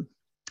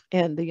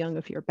and the young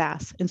of your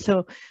bass. And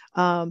so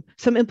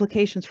some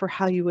implications for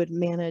how you would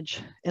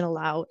manage and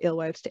allow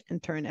alewives to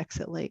enter and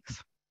exit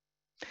lakes.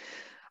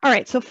 All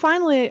right, so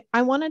finally,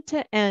 I wanted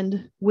to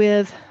end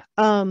with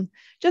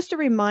just a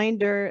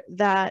reminder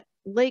that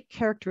lake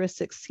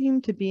characteristics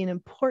seem to be an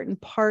important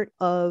part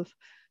of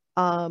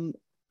how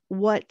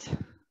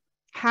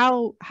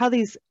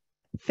these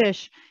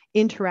fish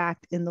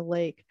interact in the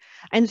lake.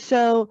 And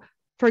so,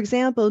 for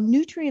example,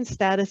 nutrient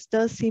status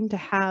does seem to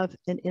have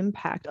an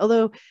impact,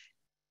 although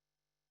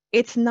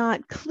it's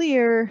not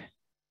clear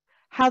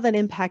how that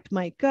impact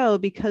might go,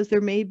 because there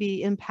may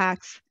be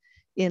impacts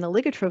in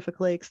oligotrophic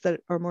lakes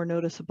that are more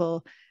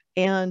noticeable,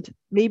 and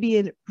maybe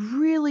in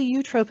really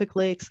eutrophic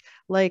lakes,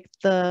 like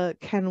the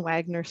Ken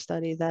Wagner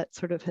study that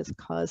sort of has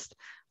caused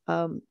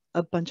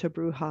a bunch of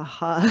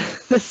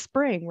brouhaha this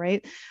spring,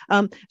 right?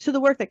 So the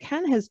work that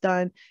Ken has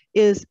done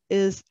is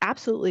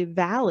absolutely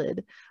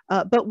valid,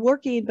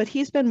 but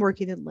he's been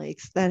working in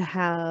lakes that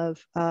have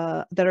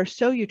that are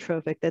so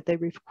eutrophic that they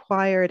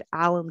required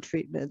alum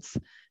treatments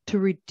to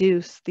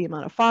reduce the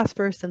amount of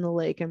phosphorus in the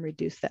lake and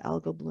reduce the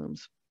algal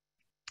blooms.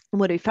 And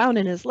what he found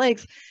in his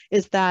lakes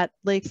is that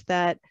lakes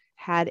that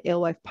had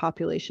alewife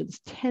populations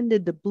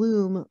tended to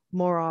bloom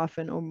more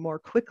often or more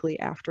quickly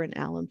after an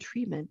alum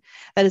treatment.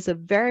 That is a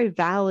very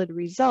valid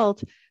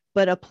result,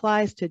 but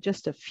applies to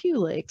just a few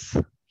lakes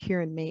here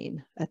in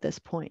Maine at this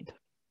point.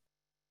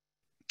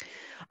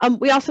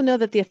 We also know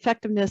that the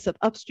effectiveness of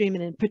upstream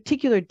and in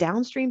particular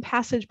downstream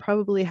passage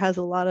probably has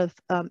a lot of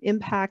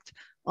impact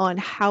on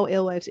how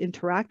alewives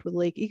interact with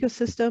lake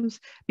ecosystems,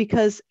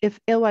 because if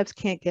alewives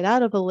can't get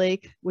out of a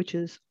lake, which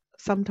is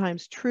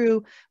sometimes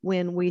true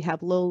when we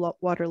have low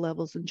water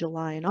levels in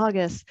July and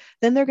August,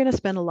 then they're going to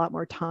spend a lot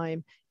more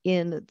time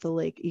in the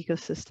lake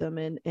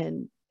ecosystem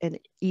and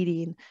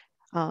eating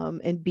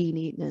and being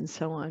eaten and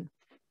so on.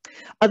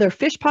 Other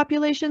fish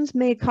populations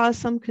may cause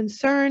some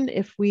concern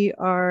if we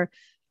are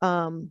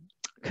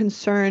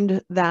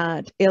concerned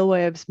that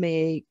alewives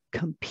may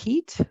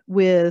compete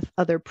with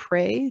other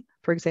prey,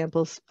 for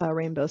example,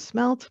 rainbow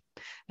smelt.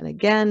 And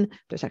again,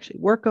 there's actually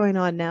work going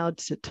on now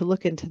to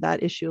look into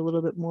that issue a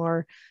little bit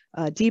more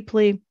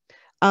deeply.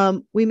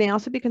 We may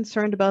also be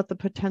concerned about the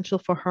potential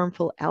for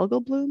harmful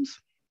algal blooms,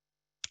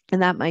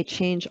 and that might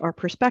change our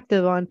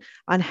perspective on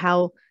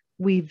how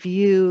we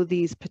view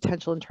these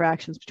potential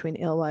interactions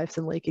between alewives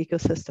and lake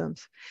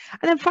ecosystems.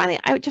 And then finally,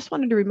 I just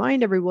wanted to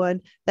remind everyone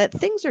that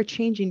things are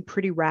changing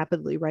pretty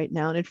rapidly right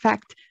now. And in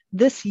fact,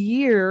 this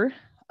year,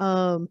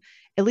 at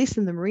least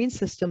in the marine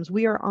systems,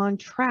 we are on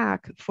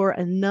track for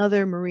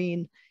another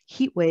marine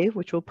heat wave,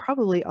 which will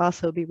probably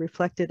also be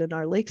reflected in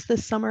our lakes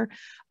this summer.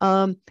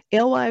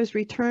 Alewives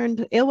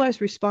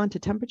respond to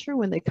temperature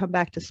when they come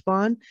back to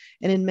spawn,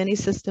 and in many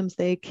systems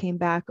they came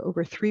back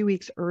over 3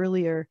 weeks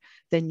earlier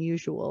than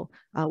usual,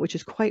 which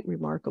is quite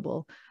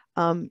remarkable.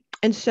 And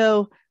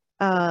so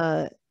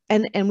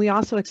and we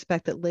also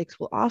expect that lakes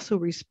will also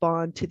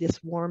respond to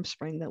this warm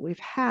spring that we've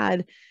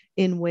had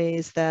in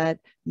ways that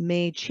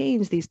may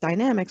change these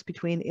dynamics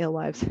between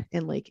alewives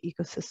and lake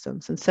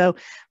ecosystems. And so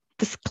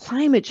this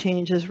climate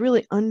change has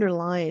really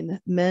underlined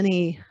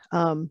many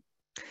of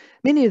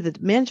the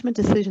management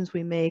decisions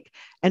we make,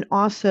 and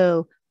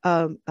also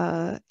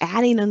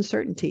adding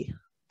uncertainty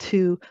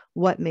to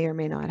what may or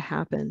may not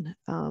happen.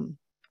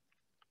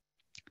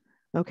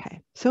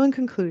 Okay, so in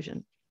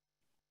conclusion,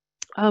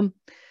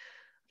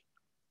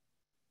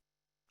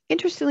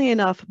 interestingly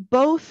enough,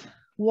 both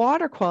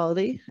water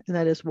quality, and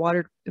that is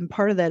water, and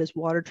part of that is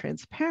water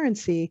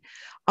transparency,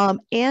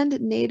 and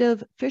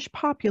native fish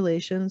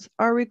populations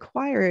are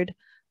required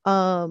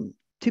to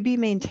be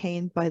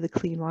maintained by the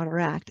Clean Water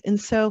Act. And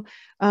so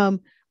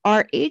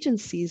our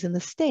agencies in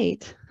the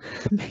state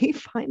may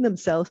find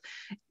themselves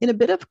in a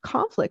bit of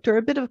conflict or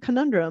a bit of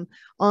conundrum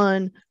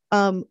on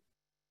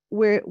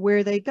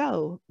where they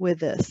go with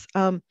this.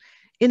 In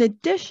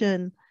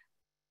addition,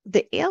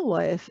 the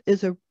alewife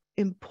is an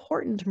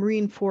important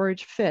marine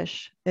forage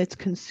fish. It's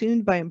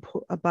consumed by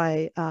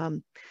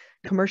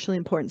commercially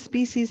important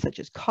species such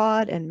as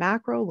cod and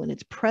mackerel when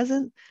it's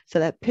present. So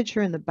that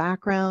picture in the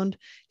background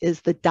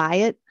is the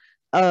diet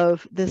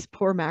of this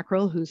poor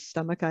mackerel whose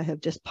stomach I have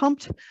just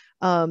pumped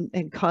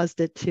and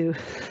caused it to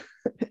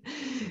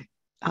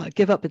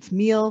give up its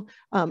meal.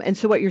 And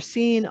so what you're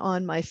seeing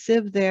on my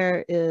sieve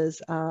there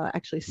is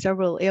actually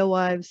several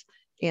alewives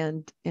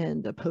and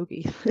a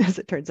pogie, as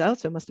it turns out.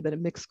 So it must have been a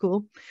mixed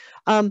school.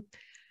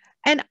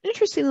 And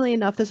interestingly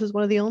enough, this is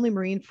one of the only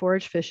marine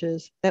forage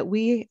fishes that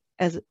we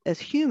as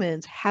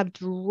humans have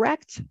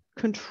direct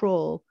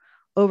control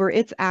over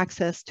its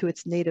access to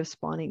its native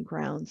spawning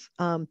grounds.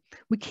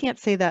 We can't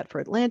say that for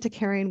Atlantic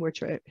herring,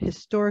 which are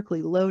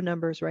historically low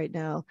numbers right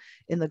now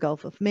in the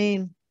Gulf of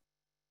Maine.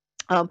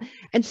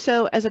 And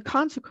so as a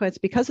consequence,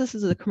 because this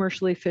is a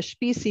commercially fished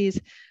species,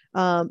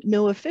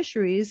 NOAA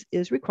Fisheries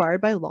is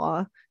required by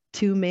law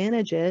to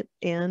manage it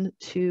and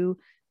to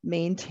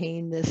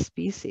maintain this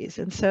species.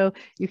 And so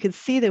you can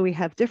see that we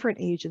have different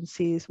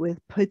agencies with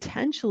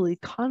potentially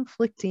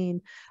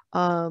conflicting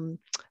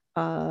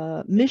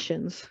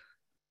missions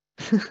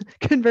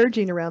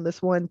converging around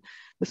this one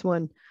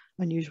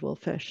unusual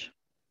fish.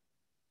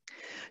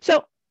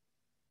 So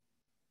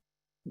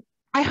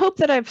I hope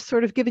that I've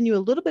sort of given you a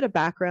little bit of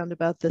background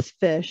about this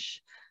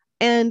fish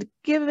and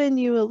given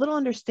you a little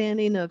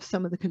understanding of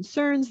some of the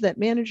concerns that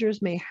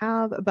managers may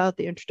have about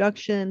the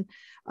introduction,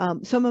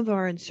 some of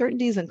our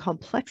uncertainties and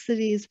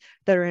complexities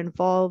that are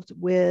involved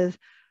with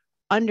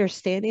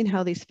understanding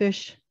how these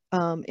fish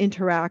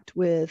interact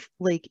with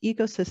lake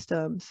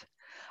ecosystems.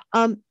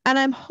 And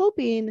I'm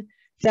hoping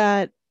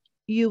that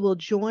you will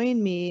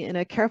join me in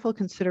a careful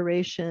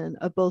consideration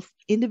of both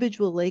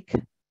individual lake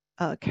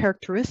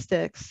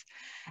characteristics,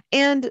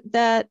 and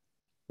that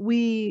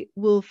we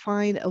will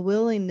find a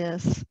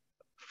willingness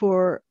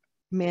for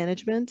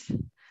management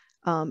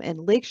and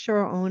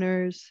lakeshore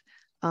owners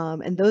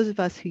and those of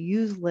us who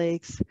use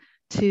lakes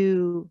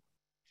to,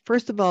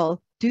 first of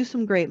all, do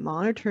some great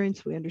monitoring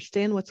so we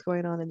understand what's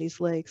going on in these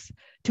lakes,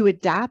 to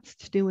adapt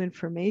to new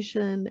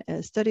information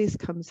as studies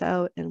comes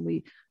out and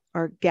we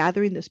are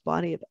gathering this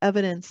body of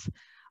evidence,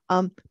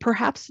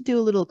 perhaps to do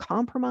a little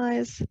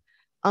compromise,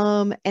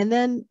 and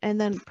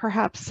then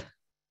perhaps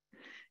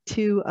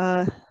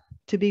to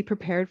be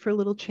prepared for a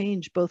little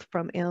change, both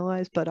from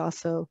Alewife, but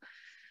also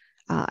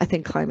I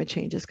think climate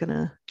change is going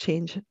to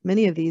change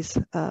many of these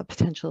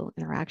potential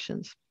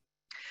interactions.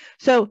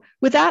 So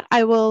with that,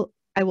 I will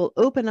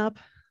open up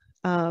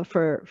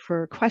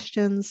for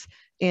questions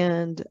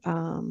and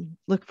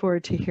look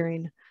forward to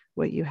hearing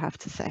what you have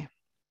to say.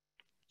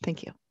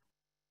 Thank you.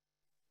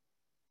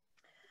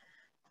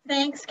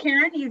 Thanks,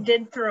 Karen. You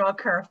did throw a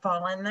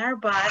curveball in there,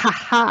 but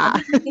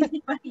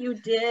you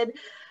did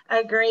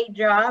a great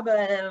job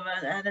of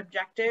an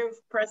objective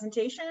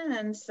presentation,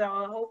 and so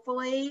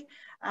hopefully,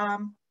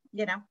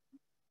 you know,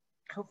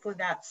 hopefully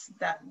that's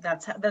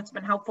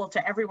been helpful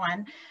to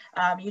everyone.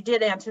 You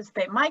did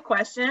anticipate my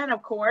question,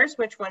 of course,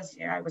 which was,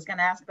 you know, I was going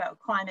to ask about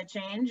climate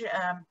change,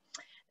 and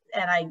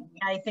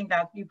I think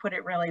that you put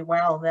it really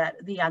well,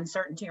 that the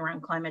uncertainty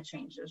around climate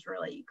change is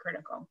really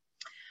critical.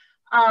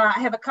 I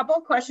have a couple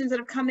of questions that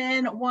have come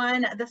in.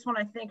 This one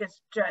I think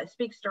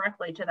speaks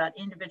directly to that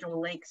individual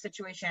lake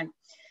situation.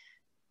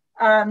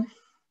 Here's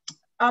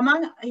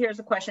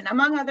a question.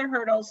 Among other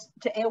hurdles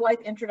to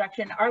alewife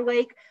introduction, our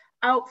lake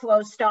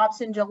outflow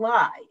stops in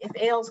July. If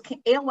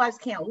alewives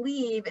can't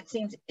leave, it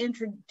seems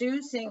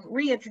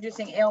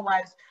reintroducing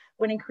alewives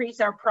would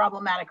increase our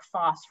problematic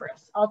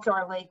phosphorus. Also,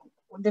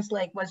 this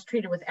lake was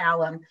treated with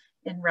alum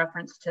in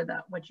reference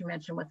to what you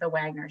mentioned with the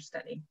Wagner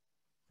study.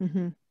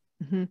 Mm-hmm.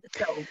 Mm-hmm.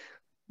 So.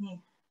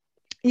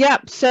 Yeah,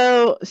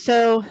 so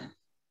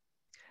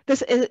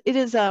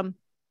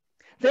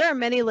there are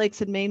many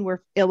lakes in Maine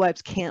where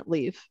alewives can't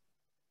leave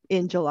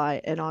in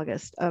July and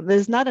August.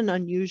 There's not an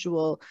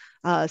unusual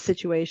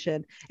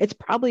situation. It's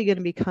probably going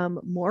to become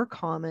more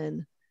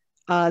common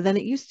than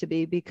it used to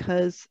be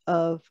because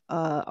of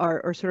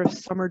our sort of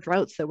summer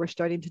droughts that we're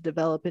starting to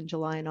develop in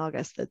July and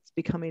August. That's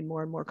becoming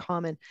more and more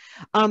common.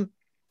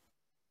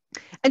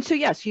 And so,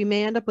 yes, you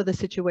may end up with a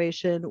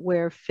situation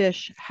where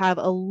fish have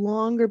a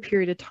longer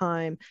period of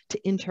time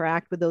to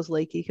interact with those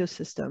lake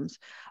ecosystems.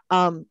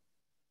 I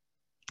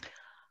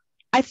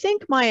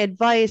think my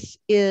advice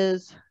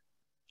is,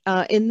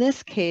 in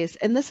this case,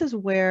 and this is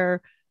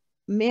where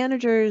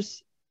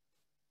managers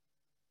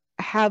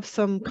have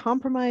some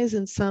compromise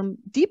and some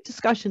deep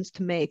discussions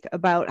to make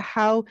about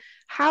how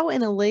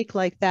in a lake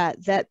like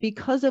that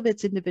because of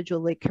its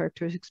individual lake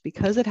characteristics,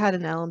 because it had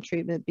an alum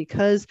treatment,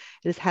 because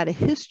it has had a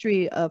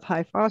history of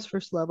high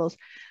phosphorus levels,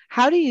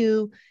 how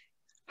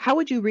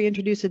would you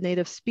reintroduce a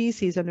native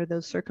species under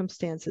those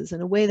circumstances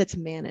in a way that's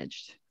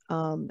managed?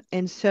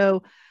 And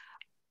so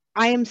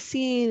I am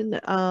seeing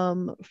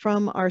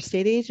from our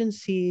state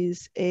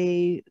agencies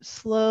a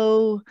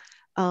slow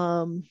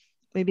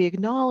maybe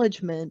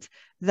acknowledgement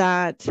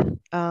that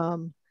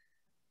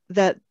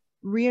that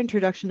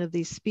reintroduction of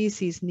these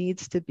species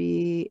needs to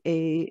be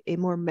a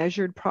more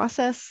measured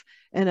process,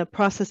 and a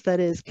process that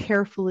is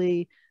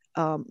carefully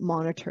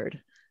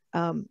monitored.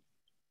 And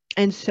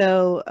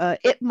so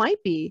it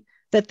might be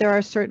that there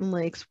are certain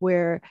lakes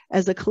where,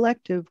 as a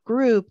collective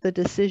group, the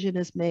decision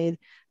is made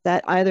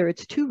that either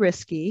it's too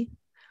risky,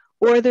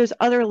 or there's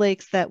other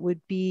lakes that would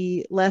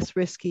be less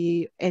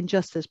risky and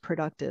just as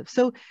productive.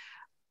 So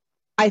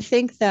I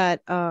think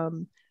that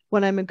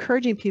what I'm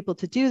encouraging people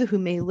to do who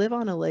may live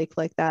on a lake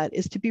like that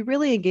is to be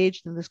really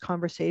engaged in this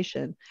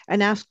conversation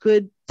and ask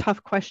good,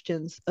 tough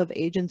questions of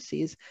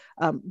agencies,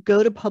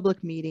 go to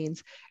public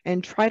meetings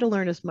and try to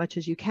learn as much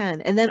as you can.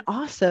 And then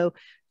also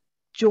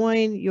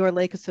join your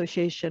Lake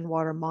Association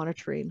water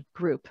monitoring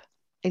group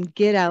and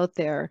get out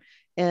there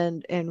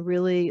and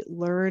really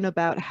learn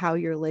about how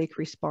your lake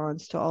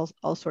responds to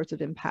all sorts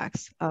of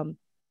impacts. I'm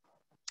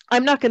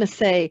not going to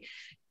say,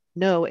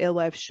 no,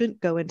 alewives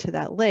shouldn't go into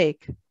that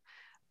lake.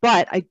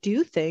 But I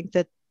do think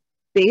that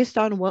based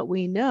on what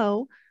we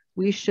know,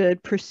 we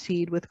should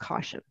proceed with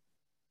caution.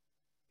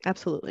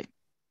 Absolutely.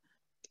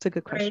 It's a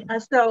good question.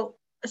 Right. So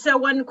So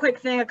one quick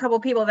thing, a couple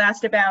of people have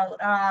asked about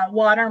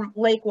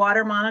lake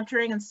water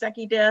monitoring and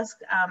Secchi disk.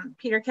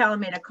 Peter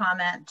Callan made a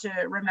comment to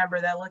remember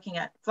that looking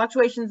at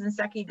fluctuations in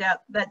Secchi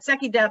depth, that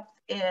Secchi depth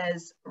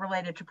is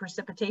related to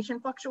precipitation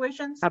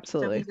fluctuations.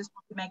 Absolutely. So he just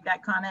wanted to make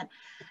that comment.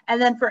 And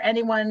then for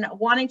anyone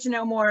wanting to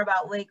know more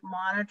about lake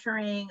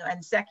monitoring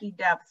and Secchi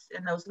depth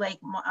and those lake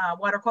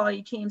water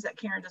quality teams that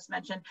Karen just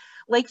mentioned,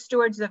 Lake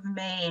Stewards of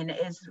Maine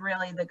is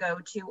really the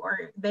go-to,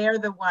 or they're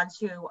the ones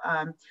who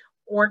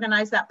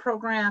organize that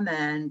program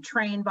and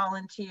train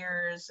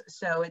volunteers.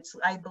 So it's,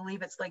 I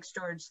believe it's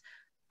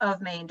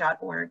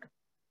lakestewardsofmaine.org.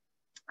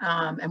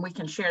 And we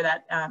can share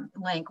that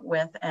link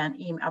with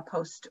an email, a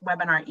post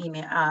webinar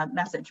email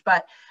message,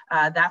 but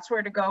that's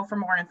where to go for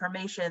more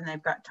information.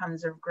 They've got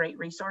tons of great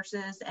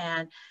resources.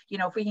 And, you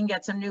know, if we can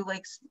get some new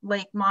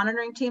lake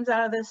monitoring teams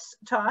out of this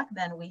talk,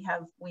 then we've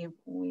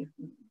won,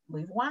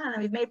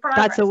 we've made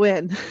progress. That's a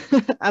win.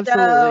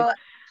 Absolutely. So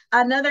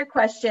another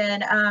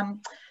question,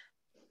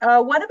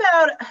 what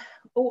about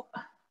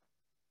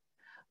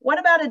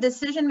a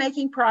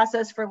decision-making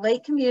process for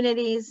lake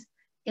communities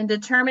in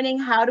determining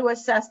how to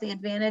assess the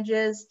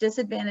advantages,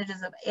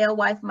 disadvantages of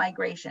alewife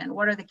migration?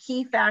 What are the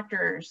key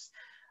factors?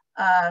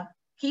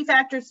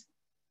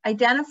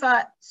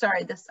 Identify,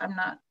 sorry,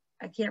 I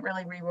can't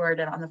really reword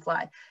it on the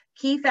fly.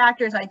 Key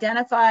factors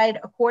identified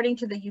according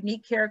to the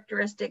unique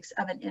characteristics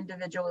of an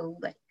individual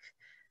lake.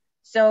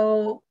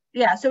 So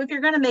yeah, so if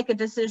you're going to make a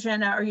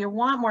decision or you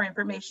want more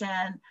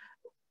information,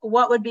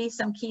 what would be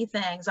some key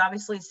things?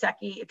 Obviously,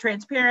 Secchi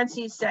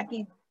transparency,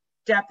 Secchi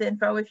depth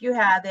info if you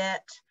have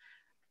it.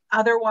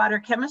 Other water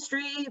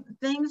chemistry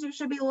things you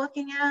should be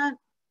looking at.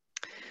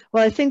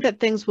 Well, I think that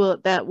things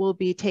that will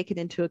be taken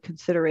into a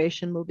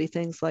consideration will be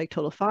things like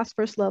total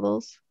phosphorus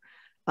levels,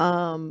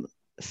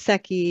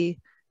 Secchi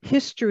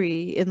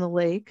history in the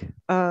lake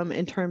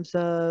in terms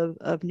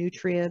of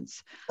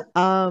nutrients.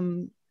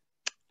 Sometimes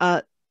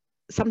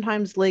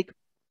lake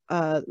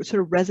sort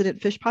of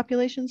resident fish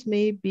populations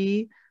may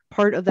be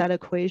part of that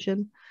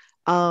equation.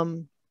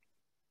 And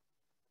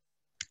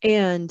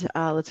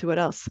let's see what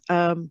else.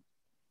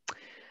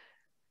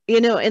 You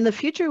know, in the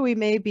future, we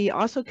may be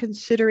also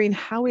considering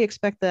how we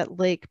expect that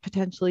lake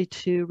potentially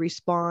to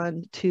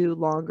respond to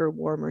longer,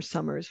 warmer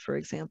summers, for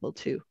example,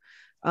 too.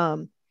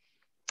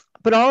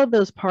 But all of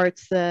those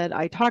parts that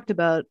I talked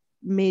about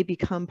may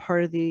become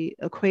part of the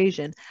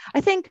equation.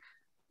 I think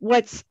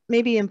what's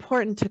maybe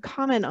important to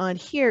comment on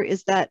here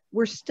is that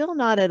we're still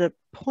not at a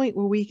point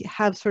where we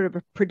have sort of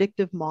a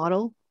predictive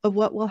model of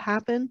what will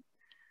happen.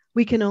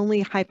 We can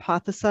only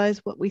hypothesize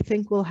what we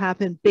think will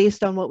happen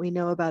based on what we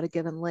know about a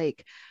given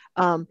lake.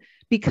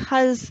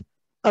 Because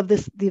of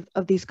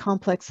these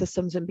complex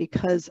systems and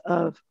because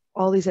of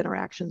all these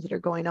interactions that are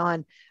going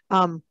on,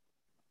 I'm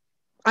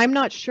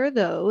not sure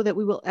though that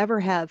we will ever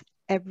have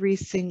every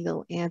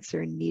single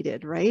answer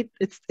needed, right?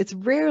 It's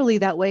rarely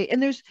that way. And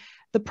there's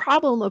the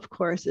problem, of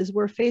course, is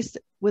we're faced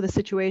with a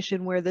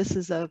situation where this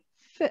is a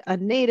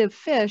native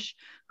fish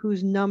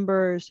whose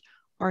numbers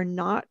are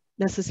not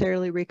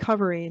necessarily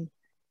recovering.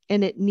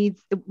 And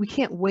we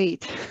can't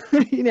wait,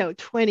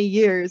 20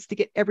 years to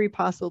get every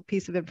possible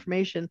piece of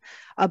information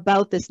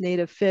about this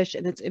native fish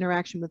and its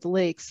interaction with the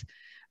lakes.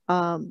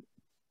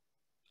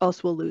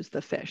 Else we'll lose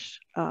the fish,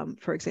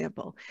 for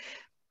example.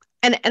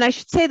 And I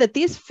should say that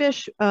these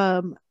fish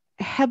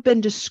have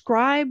been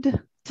described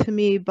to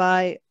me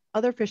by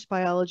other fish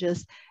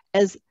biologists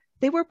as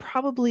they were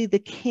probably the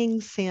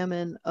king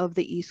salmon of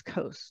the East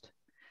Coast.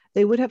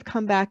 They would have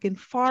come back in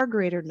far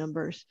greater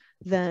numbers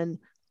than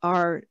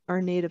our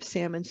native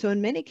salmon. So in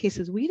many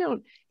cases, we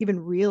don't even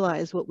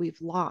realize what we've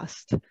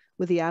lost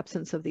with the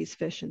absence of these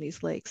fish in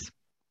these lakes.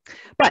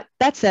 But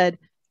that said,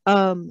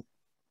 there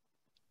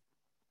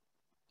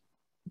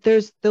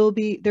will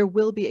be a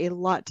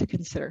lot to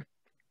consider.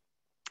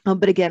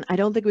 But again, I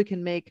don't think we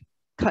can make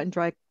cut and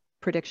dry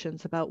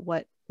predictions about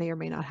what may or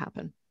may not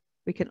happen.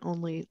 We can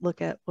only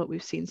look at what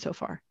we've seen so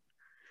far.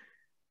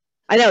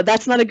 I know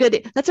that's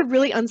a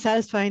really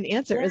unsatisfying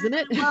answer, isn't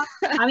it? Well,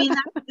 I mean,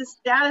 that's the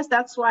status.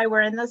 That's why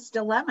we're in this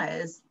dilemma,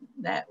 is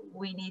that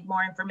we need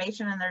more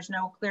information and there's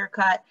no clear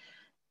cut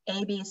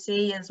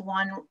ABC is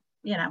one,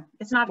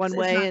 it's not one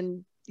way.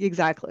 And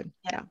exactly.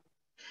 Yeah.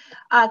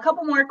 A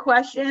couple more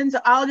questions.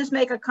 I'll just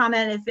make a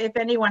comment. If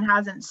anyone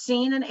hasn't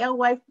seen an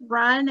alewife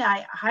run,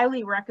 I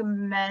highly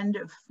recommend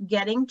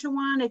getting to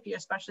one,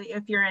 especially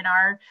if you're in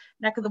our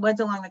neck of the woods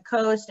along the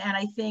coast. And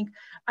I think,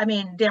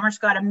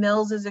 Damerscott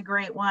Mills is a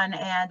great one.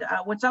 And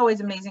what's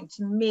always amazing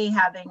to me,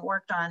 having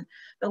worked on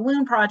the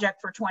loon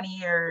project for 20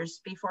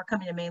 years before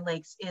coming to Maine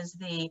Lakes, is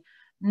the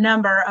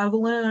number of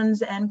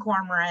loons and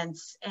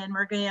cormorants and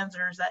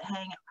mergansers that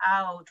hang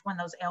out when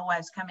those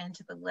alewives come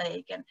into the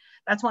lake. And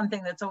that's one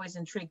thing that's always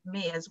intrigued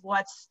me, is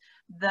what's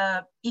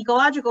the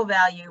ecological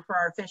value for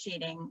our fish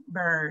eating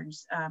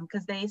birds,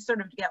 because they sort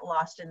of get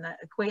lost in the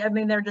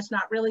equation. They're just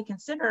not really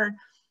considered.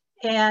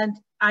 And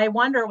I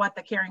wonder what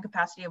the carrying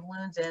capacity of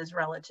loons is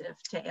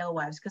relative to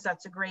alewives, because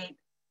that's a great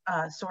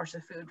source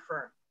of food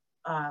for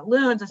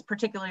loons, is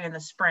particularly in the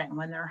spring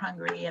when they're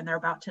hungry and they're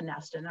about to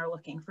nest and they're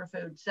looking for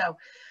food. So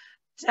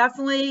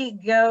definitely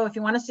go if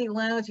you want to see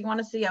loons, you want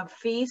to see a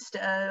feast,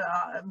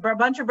 a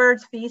bunch of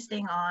birds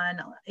feasting on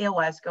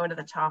alewives, go to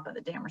the top of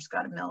the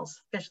Damerscott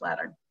Mills fish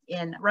ladder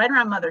in right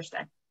around Mother's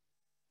Day,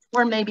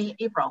 or maybe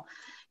April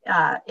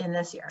in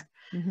this year.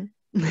 Mm-hmm.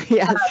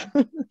 Yes.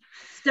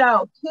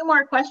 So 2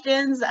 more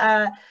questions.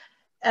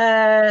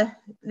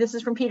 This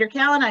is from Peter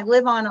Callan. I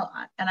live on,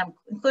 and I'm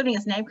including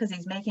his name because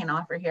he's making an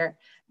offer here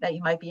that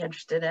you might be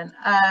interested in.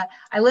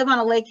 I live on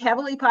a lake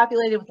heavily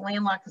populated with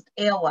landlocked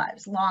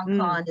alewives, Long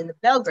Pond in the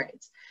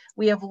Belgrades.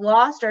 We have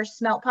lost our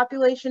smelt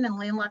population, and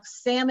landlocked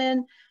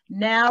salmon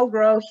now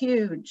grow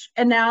huge.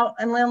 And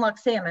landlocked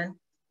salmon,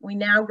 we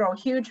now grow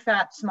huge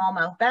fat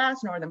smallmouth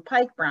bass, northern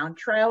pike, brown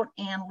trout,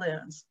 and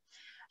loons.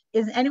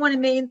 Is anyone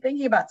in Maine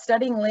thinking about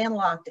studying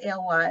landlocked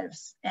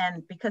alewives?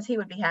 And because he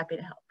would be happy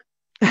to help.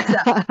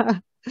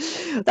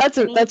 So,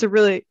 that's a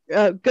really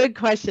good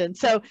question.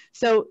 So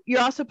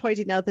you're also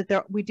pointing out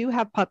that we do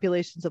have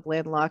populations of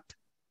landlocked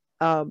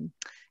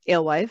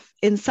alewife.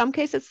 In some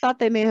cases, thought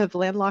they may have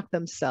landlocked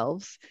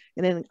themselves,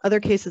 and in other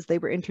cases, they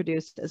were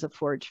introduced as a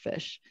forage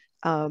fish.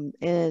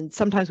 And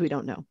sometimes we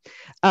don't know.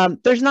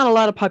 There's not a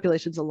lot of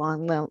populations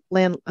along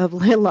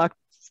landlocked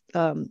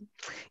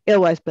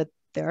alewives, but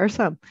there are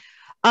some.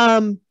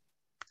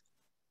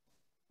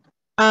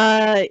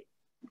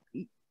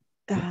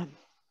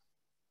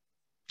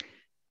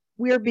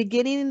 We are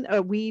beginning,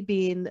 we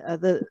being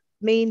the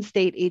Maine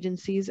state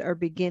agencies are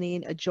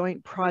beginning a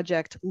joint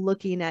project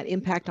looking at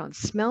impact on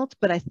smelt,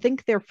 but I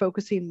think they're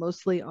focusing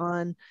mostly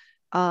on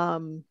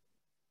the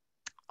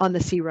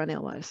sea run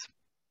alewives.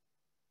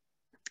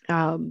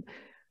 Of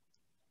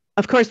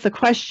course, the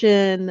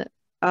question,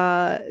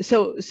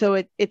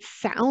 so it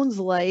sounds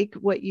like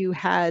what you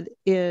had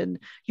in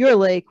your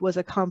lake was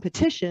a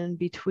competition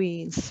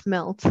between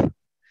smelt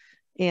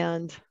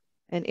and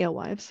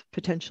alewives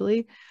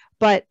potentially,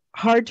 but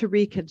hard to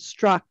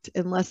reconstruct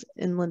unless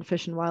Inland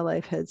Fish and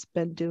Wildlife has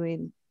been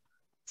doing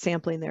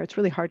sampling there. It's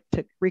really hard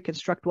to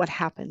reconstruct what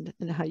happened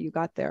and how you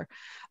got there.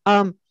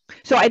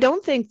 So I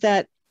don't think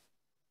that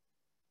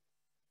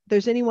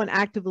there's anyone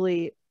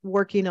actively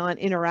working on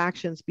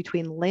interactions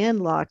between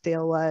landlocked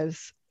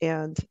alewives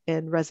and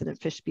resident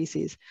fish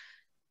species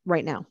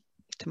right now,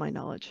 to my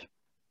knowledge.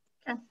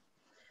 Okay.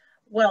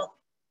 Well,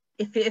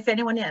 if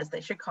anyone is,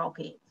 they should call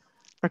Pete.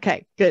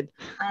 Okay, good.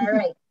 All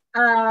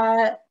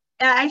right.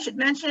 I should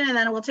mention, and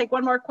then we'll take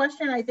one more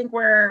question. I think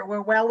we're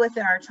well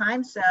within our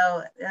time, so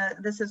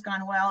this has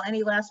gone well.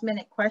 Any last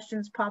minute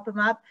questions, pop them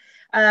up.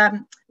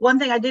 One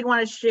thing I did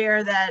want to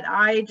share that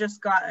I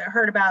just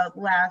heard about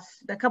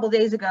a couple of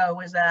days ago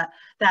was that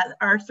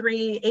our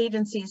 3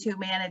 agencies who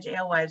manage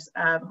alewives,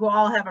 who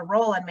all have a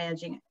role in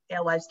managing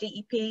alewives,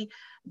 DEP,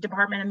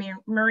 Department of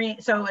Marine,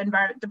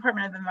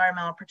 Department of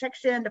Environmental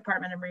Protection,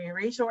 Department of Marine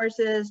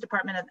Resources,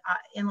 Department of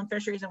Inland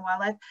Fisheries and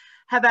Wildlife,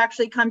 have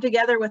actually come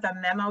together with a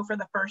memo for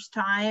the first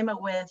time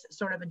with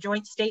sort of a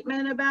joint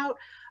statement about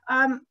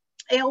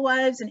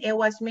alewives and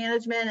alewives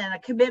management, and a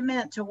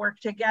commitment to work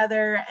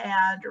together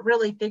and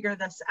really figure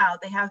this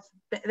out. They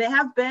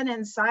have been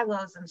in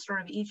silos and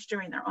sort of each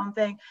doing their own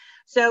thing.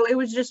 So it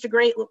was just a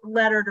great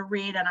letter to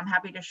read, and I'm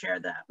happy to share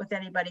that with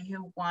anybody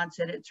who wants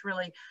it. It's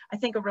really, I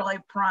think,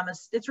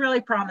 it's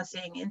really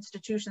promising.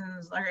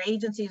 Institutions or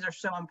agencies are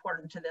so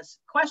important to this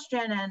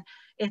question, and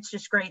it's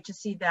just great to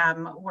see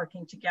them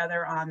working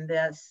together on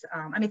this.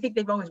 I mean, I think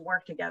they've always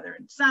worked together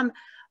in some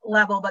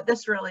level, but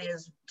this really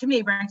is, to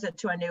me, brings it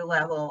to a new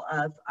level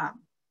of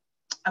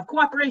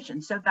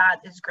cooperation. So that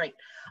is great.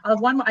 I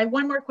have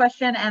one more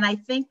question, and I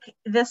think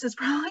this is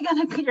probably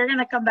you're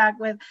gonna come back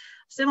with a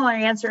similar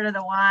answer to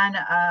the one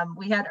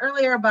we had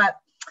earlier, but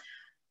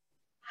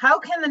how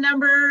can the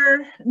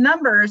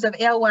numbers of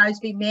alewives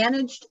be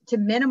managed to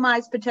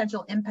minimize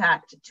potential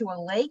impact to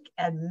a lake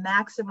and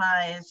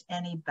maximize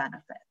any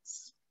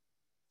benefits?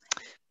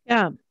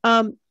 Yeah.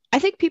 I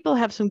think people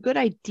have some good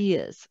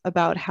ideas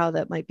about how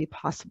that might be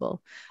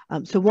possible.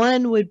 So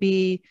one would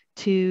be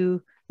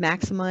to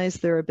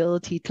maximize their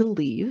ability to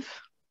leave.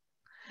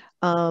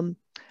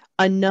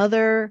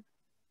 Another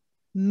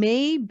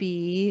may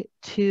be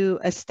to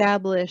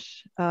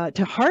establish,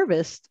 to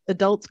harvest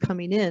adults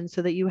coming in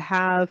so that you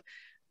have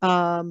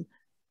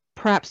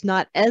perhaps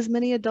not as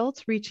many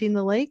adults reaching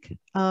the lake.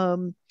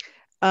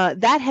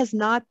 That has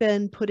not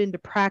been put into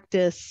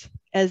practice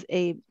as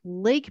a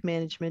lake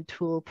management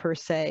tool per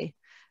se.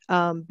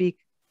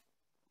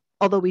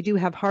 Although we do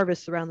have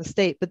harvests around the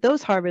state, but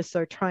those harvests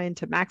are trying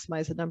to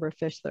maximize the number of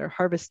fish that are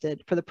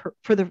harvested for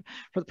the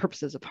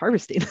purposes of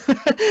harvesting.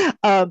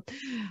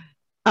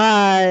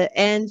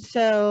 And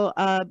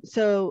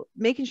so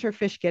making sure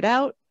fish get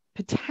out,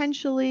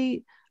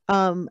 potentially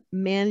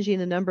managing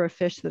the number of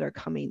fish that are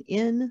coming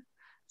in.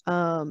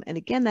 And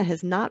again, that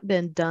has not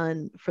been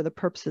done for the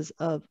purposes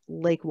of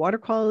lake water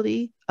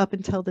quality up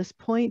until this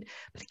point.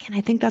 But again,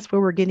 I think that's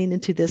where we're getting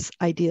into this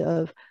idea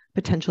of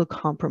potential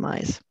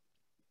compromise.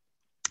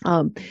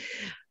 So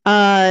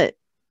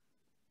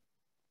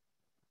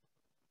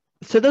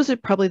those are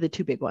probably the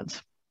 2 big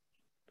ones.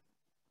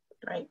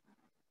 Right.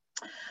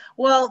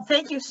 Well,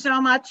 thank you so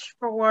much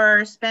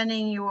for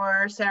spending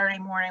your Saturday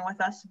morning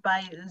with us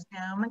by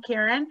Zoom,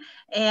 Karen.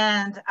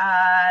 And,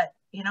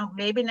 you know,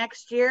 maybe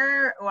next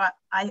year, well,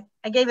 I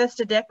gave this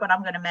to Dick, but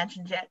I'm going to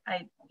mention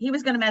it. He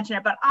was going to mention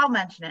it, but I'll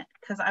mention it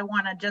because I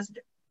want to just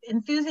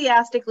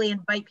enthusiastically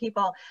invite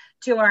people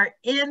to our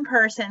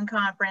in-person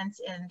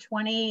conference in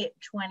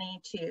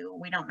 2022.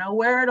 We don't know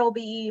where it'll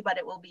be, but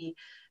it will be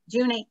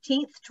June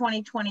 18th,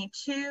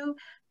 2022.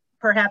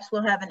 Perhaps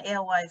we'll have an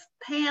Alewife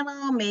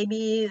panel.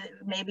 Maybe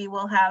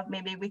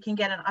we can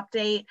get an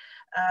update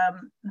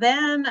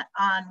then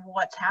on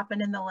what's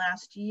happened in the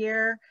last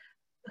year.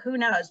 Who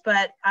knows?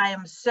 But I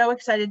am so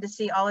excited to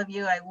see all of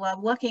you. I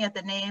love looking at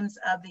the names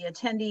of the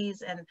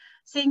attendees and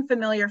seeing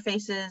familiar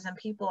faces and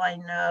people I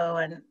know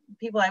and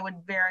people I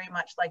would very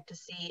much like to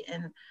see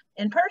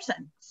in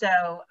person.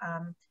 So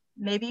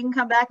maybe you can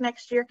come back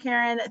next year,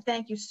 Karen.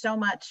 Thank you so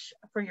much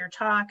for your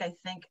talk. I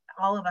think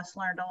all of us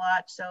learned a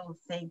lot, so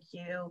thank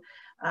you.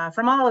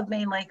 From all of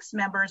Maine Lake's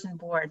members and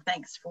board,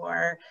 thanks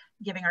for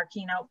giving our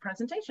keynote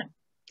presentation.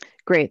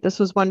 Great, this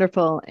was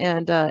wonderful,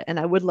 and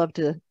I would love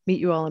to meet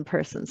you all in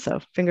person, so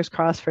fingers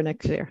crossed for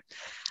next year.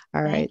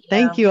 All right,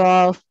 thank you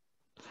all.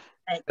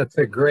 That's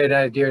a great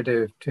idea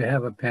to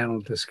have a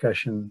panel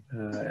discussion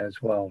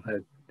as well.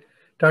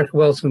 Dr.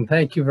 Wilson,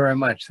 thank you very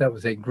much. That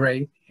was a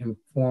great,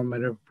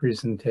 informative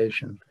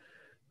presentation.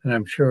 And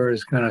I'm sure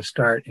is going to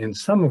start in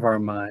some of our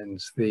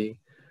minds the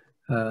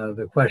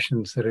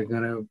questions that are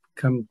going to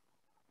come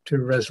to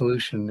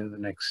resolution in the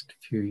next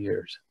few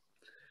years.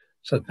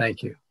 So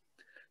thank you.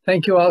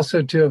 Thank you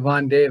also to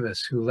Yvonne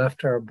Davis, who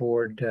left our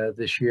board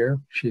this year.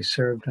 She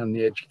served on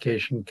the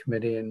Education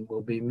Committee and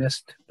will be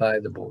missed by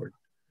the board.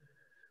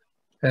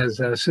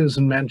 As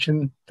Susan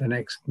mentioned, the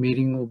next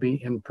meeting will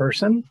be in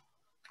person.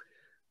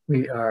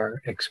 We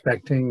are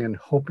expecting and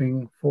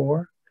hoping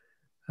for.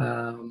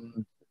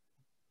 And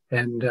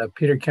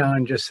Peter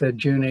Cowan just said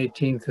June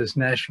 18th is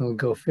National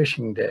Go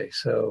Fishing Day.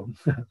 So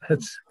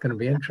that's going to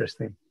be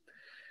interesting.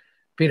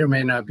 Peter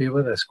may not be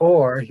with us,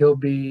 or he'll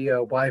be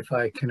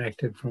Wi-Fi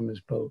connected from his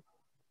boat.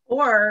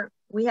 Or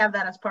we have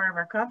that as part of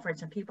our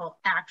conference and people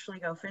actually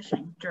go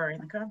fishing during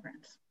the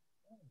conference.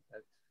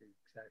 That's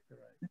exactly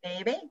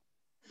right. Maybe.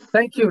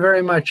 Thank you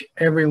very much,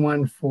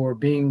 everyone, for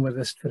being with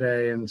us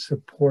today and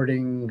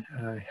supporting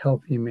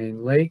Healthy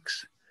Maine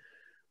Lakes.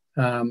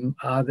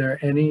 Are there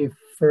any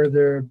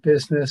further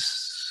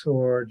business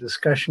or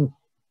discussion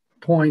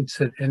points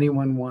that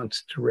anyone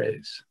wants to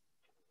raise?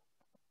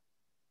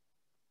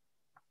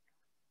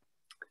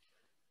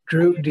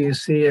 Drew, do you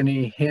see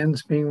any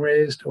hands being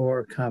raised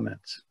or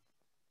comments?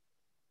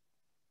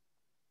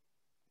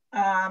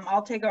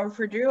 I'll take over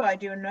for Drew. I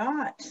do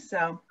not.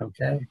 So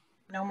okay.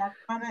 No more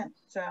comments.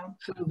 So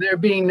there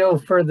being no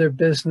further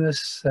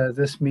business,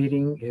 this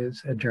meeting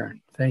is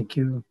adjourned. Thank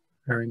you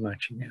very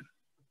much again.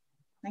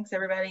 Thanks,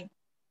 everybody.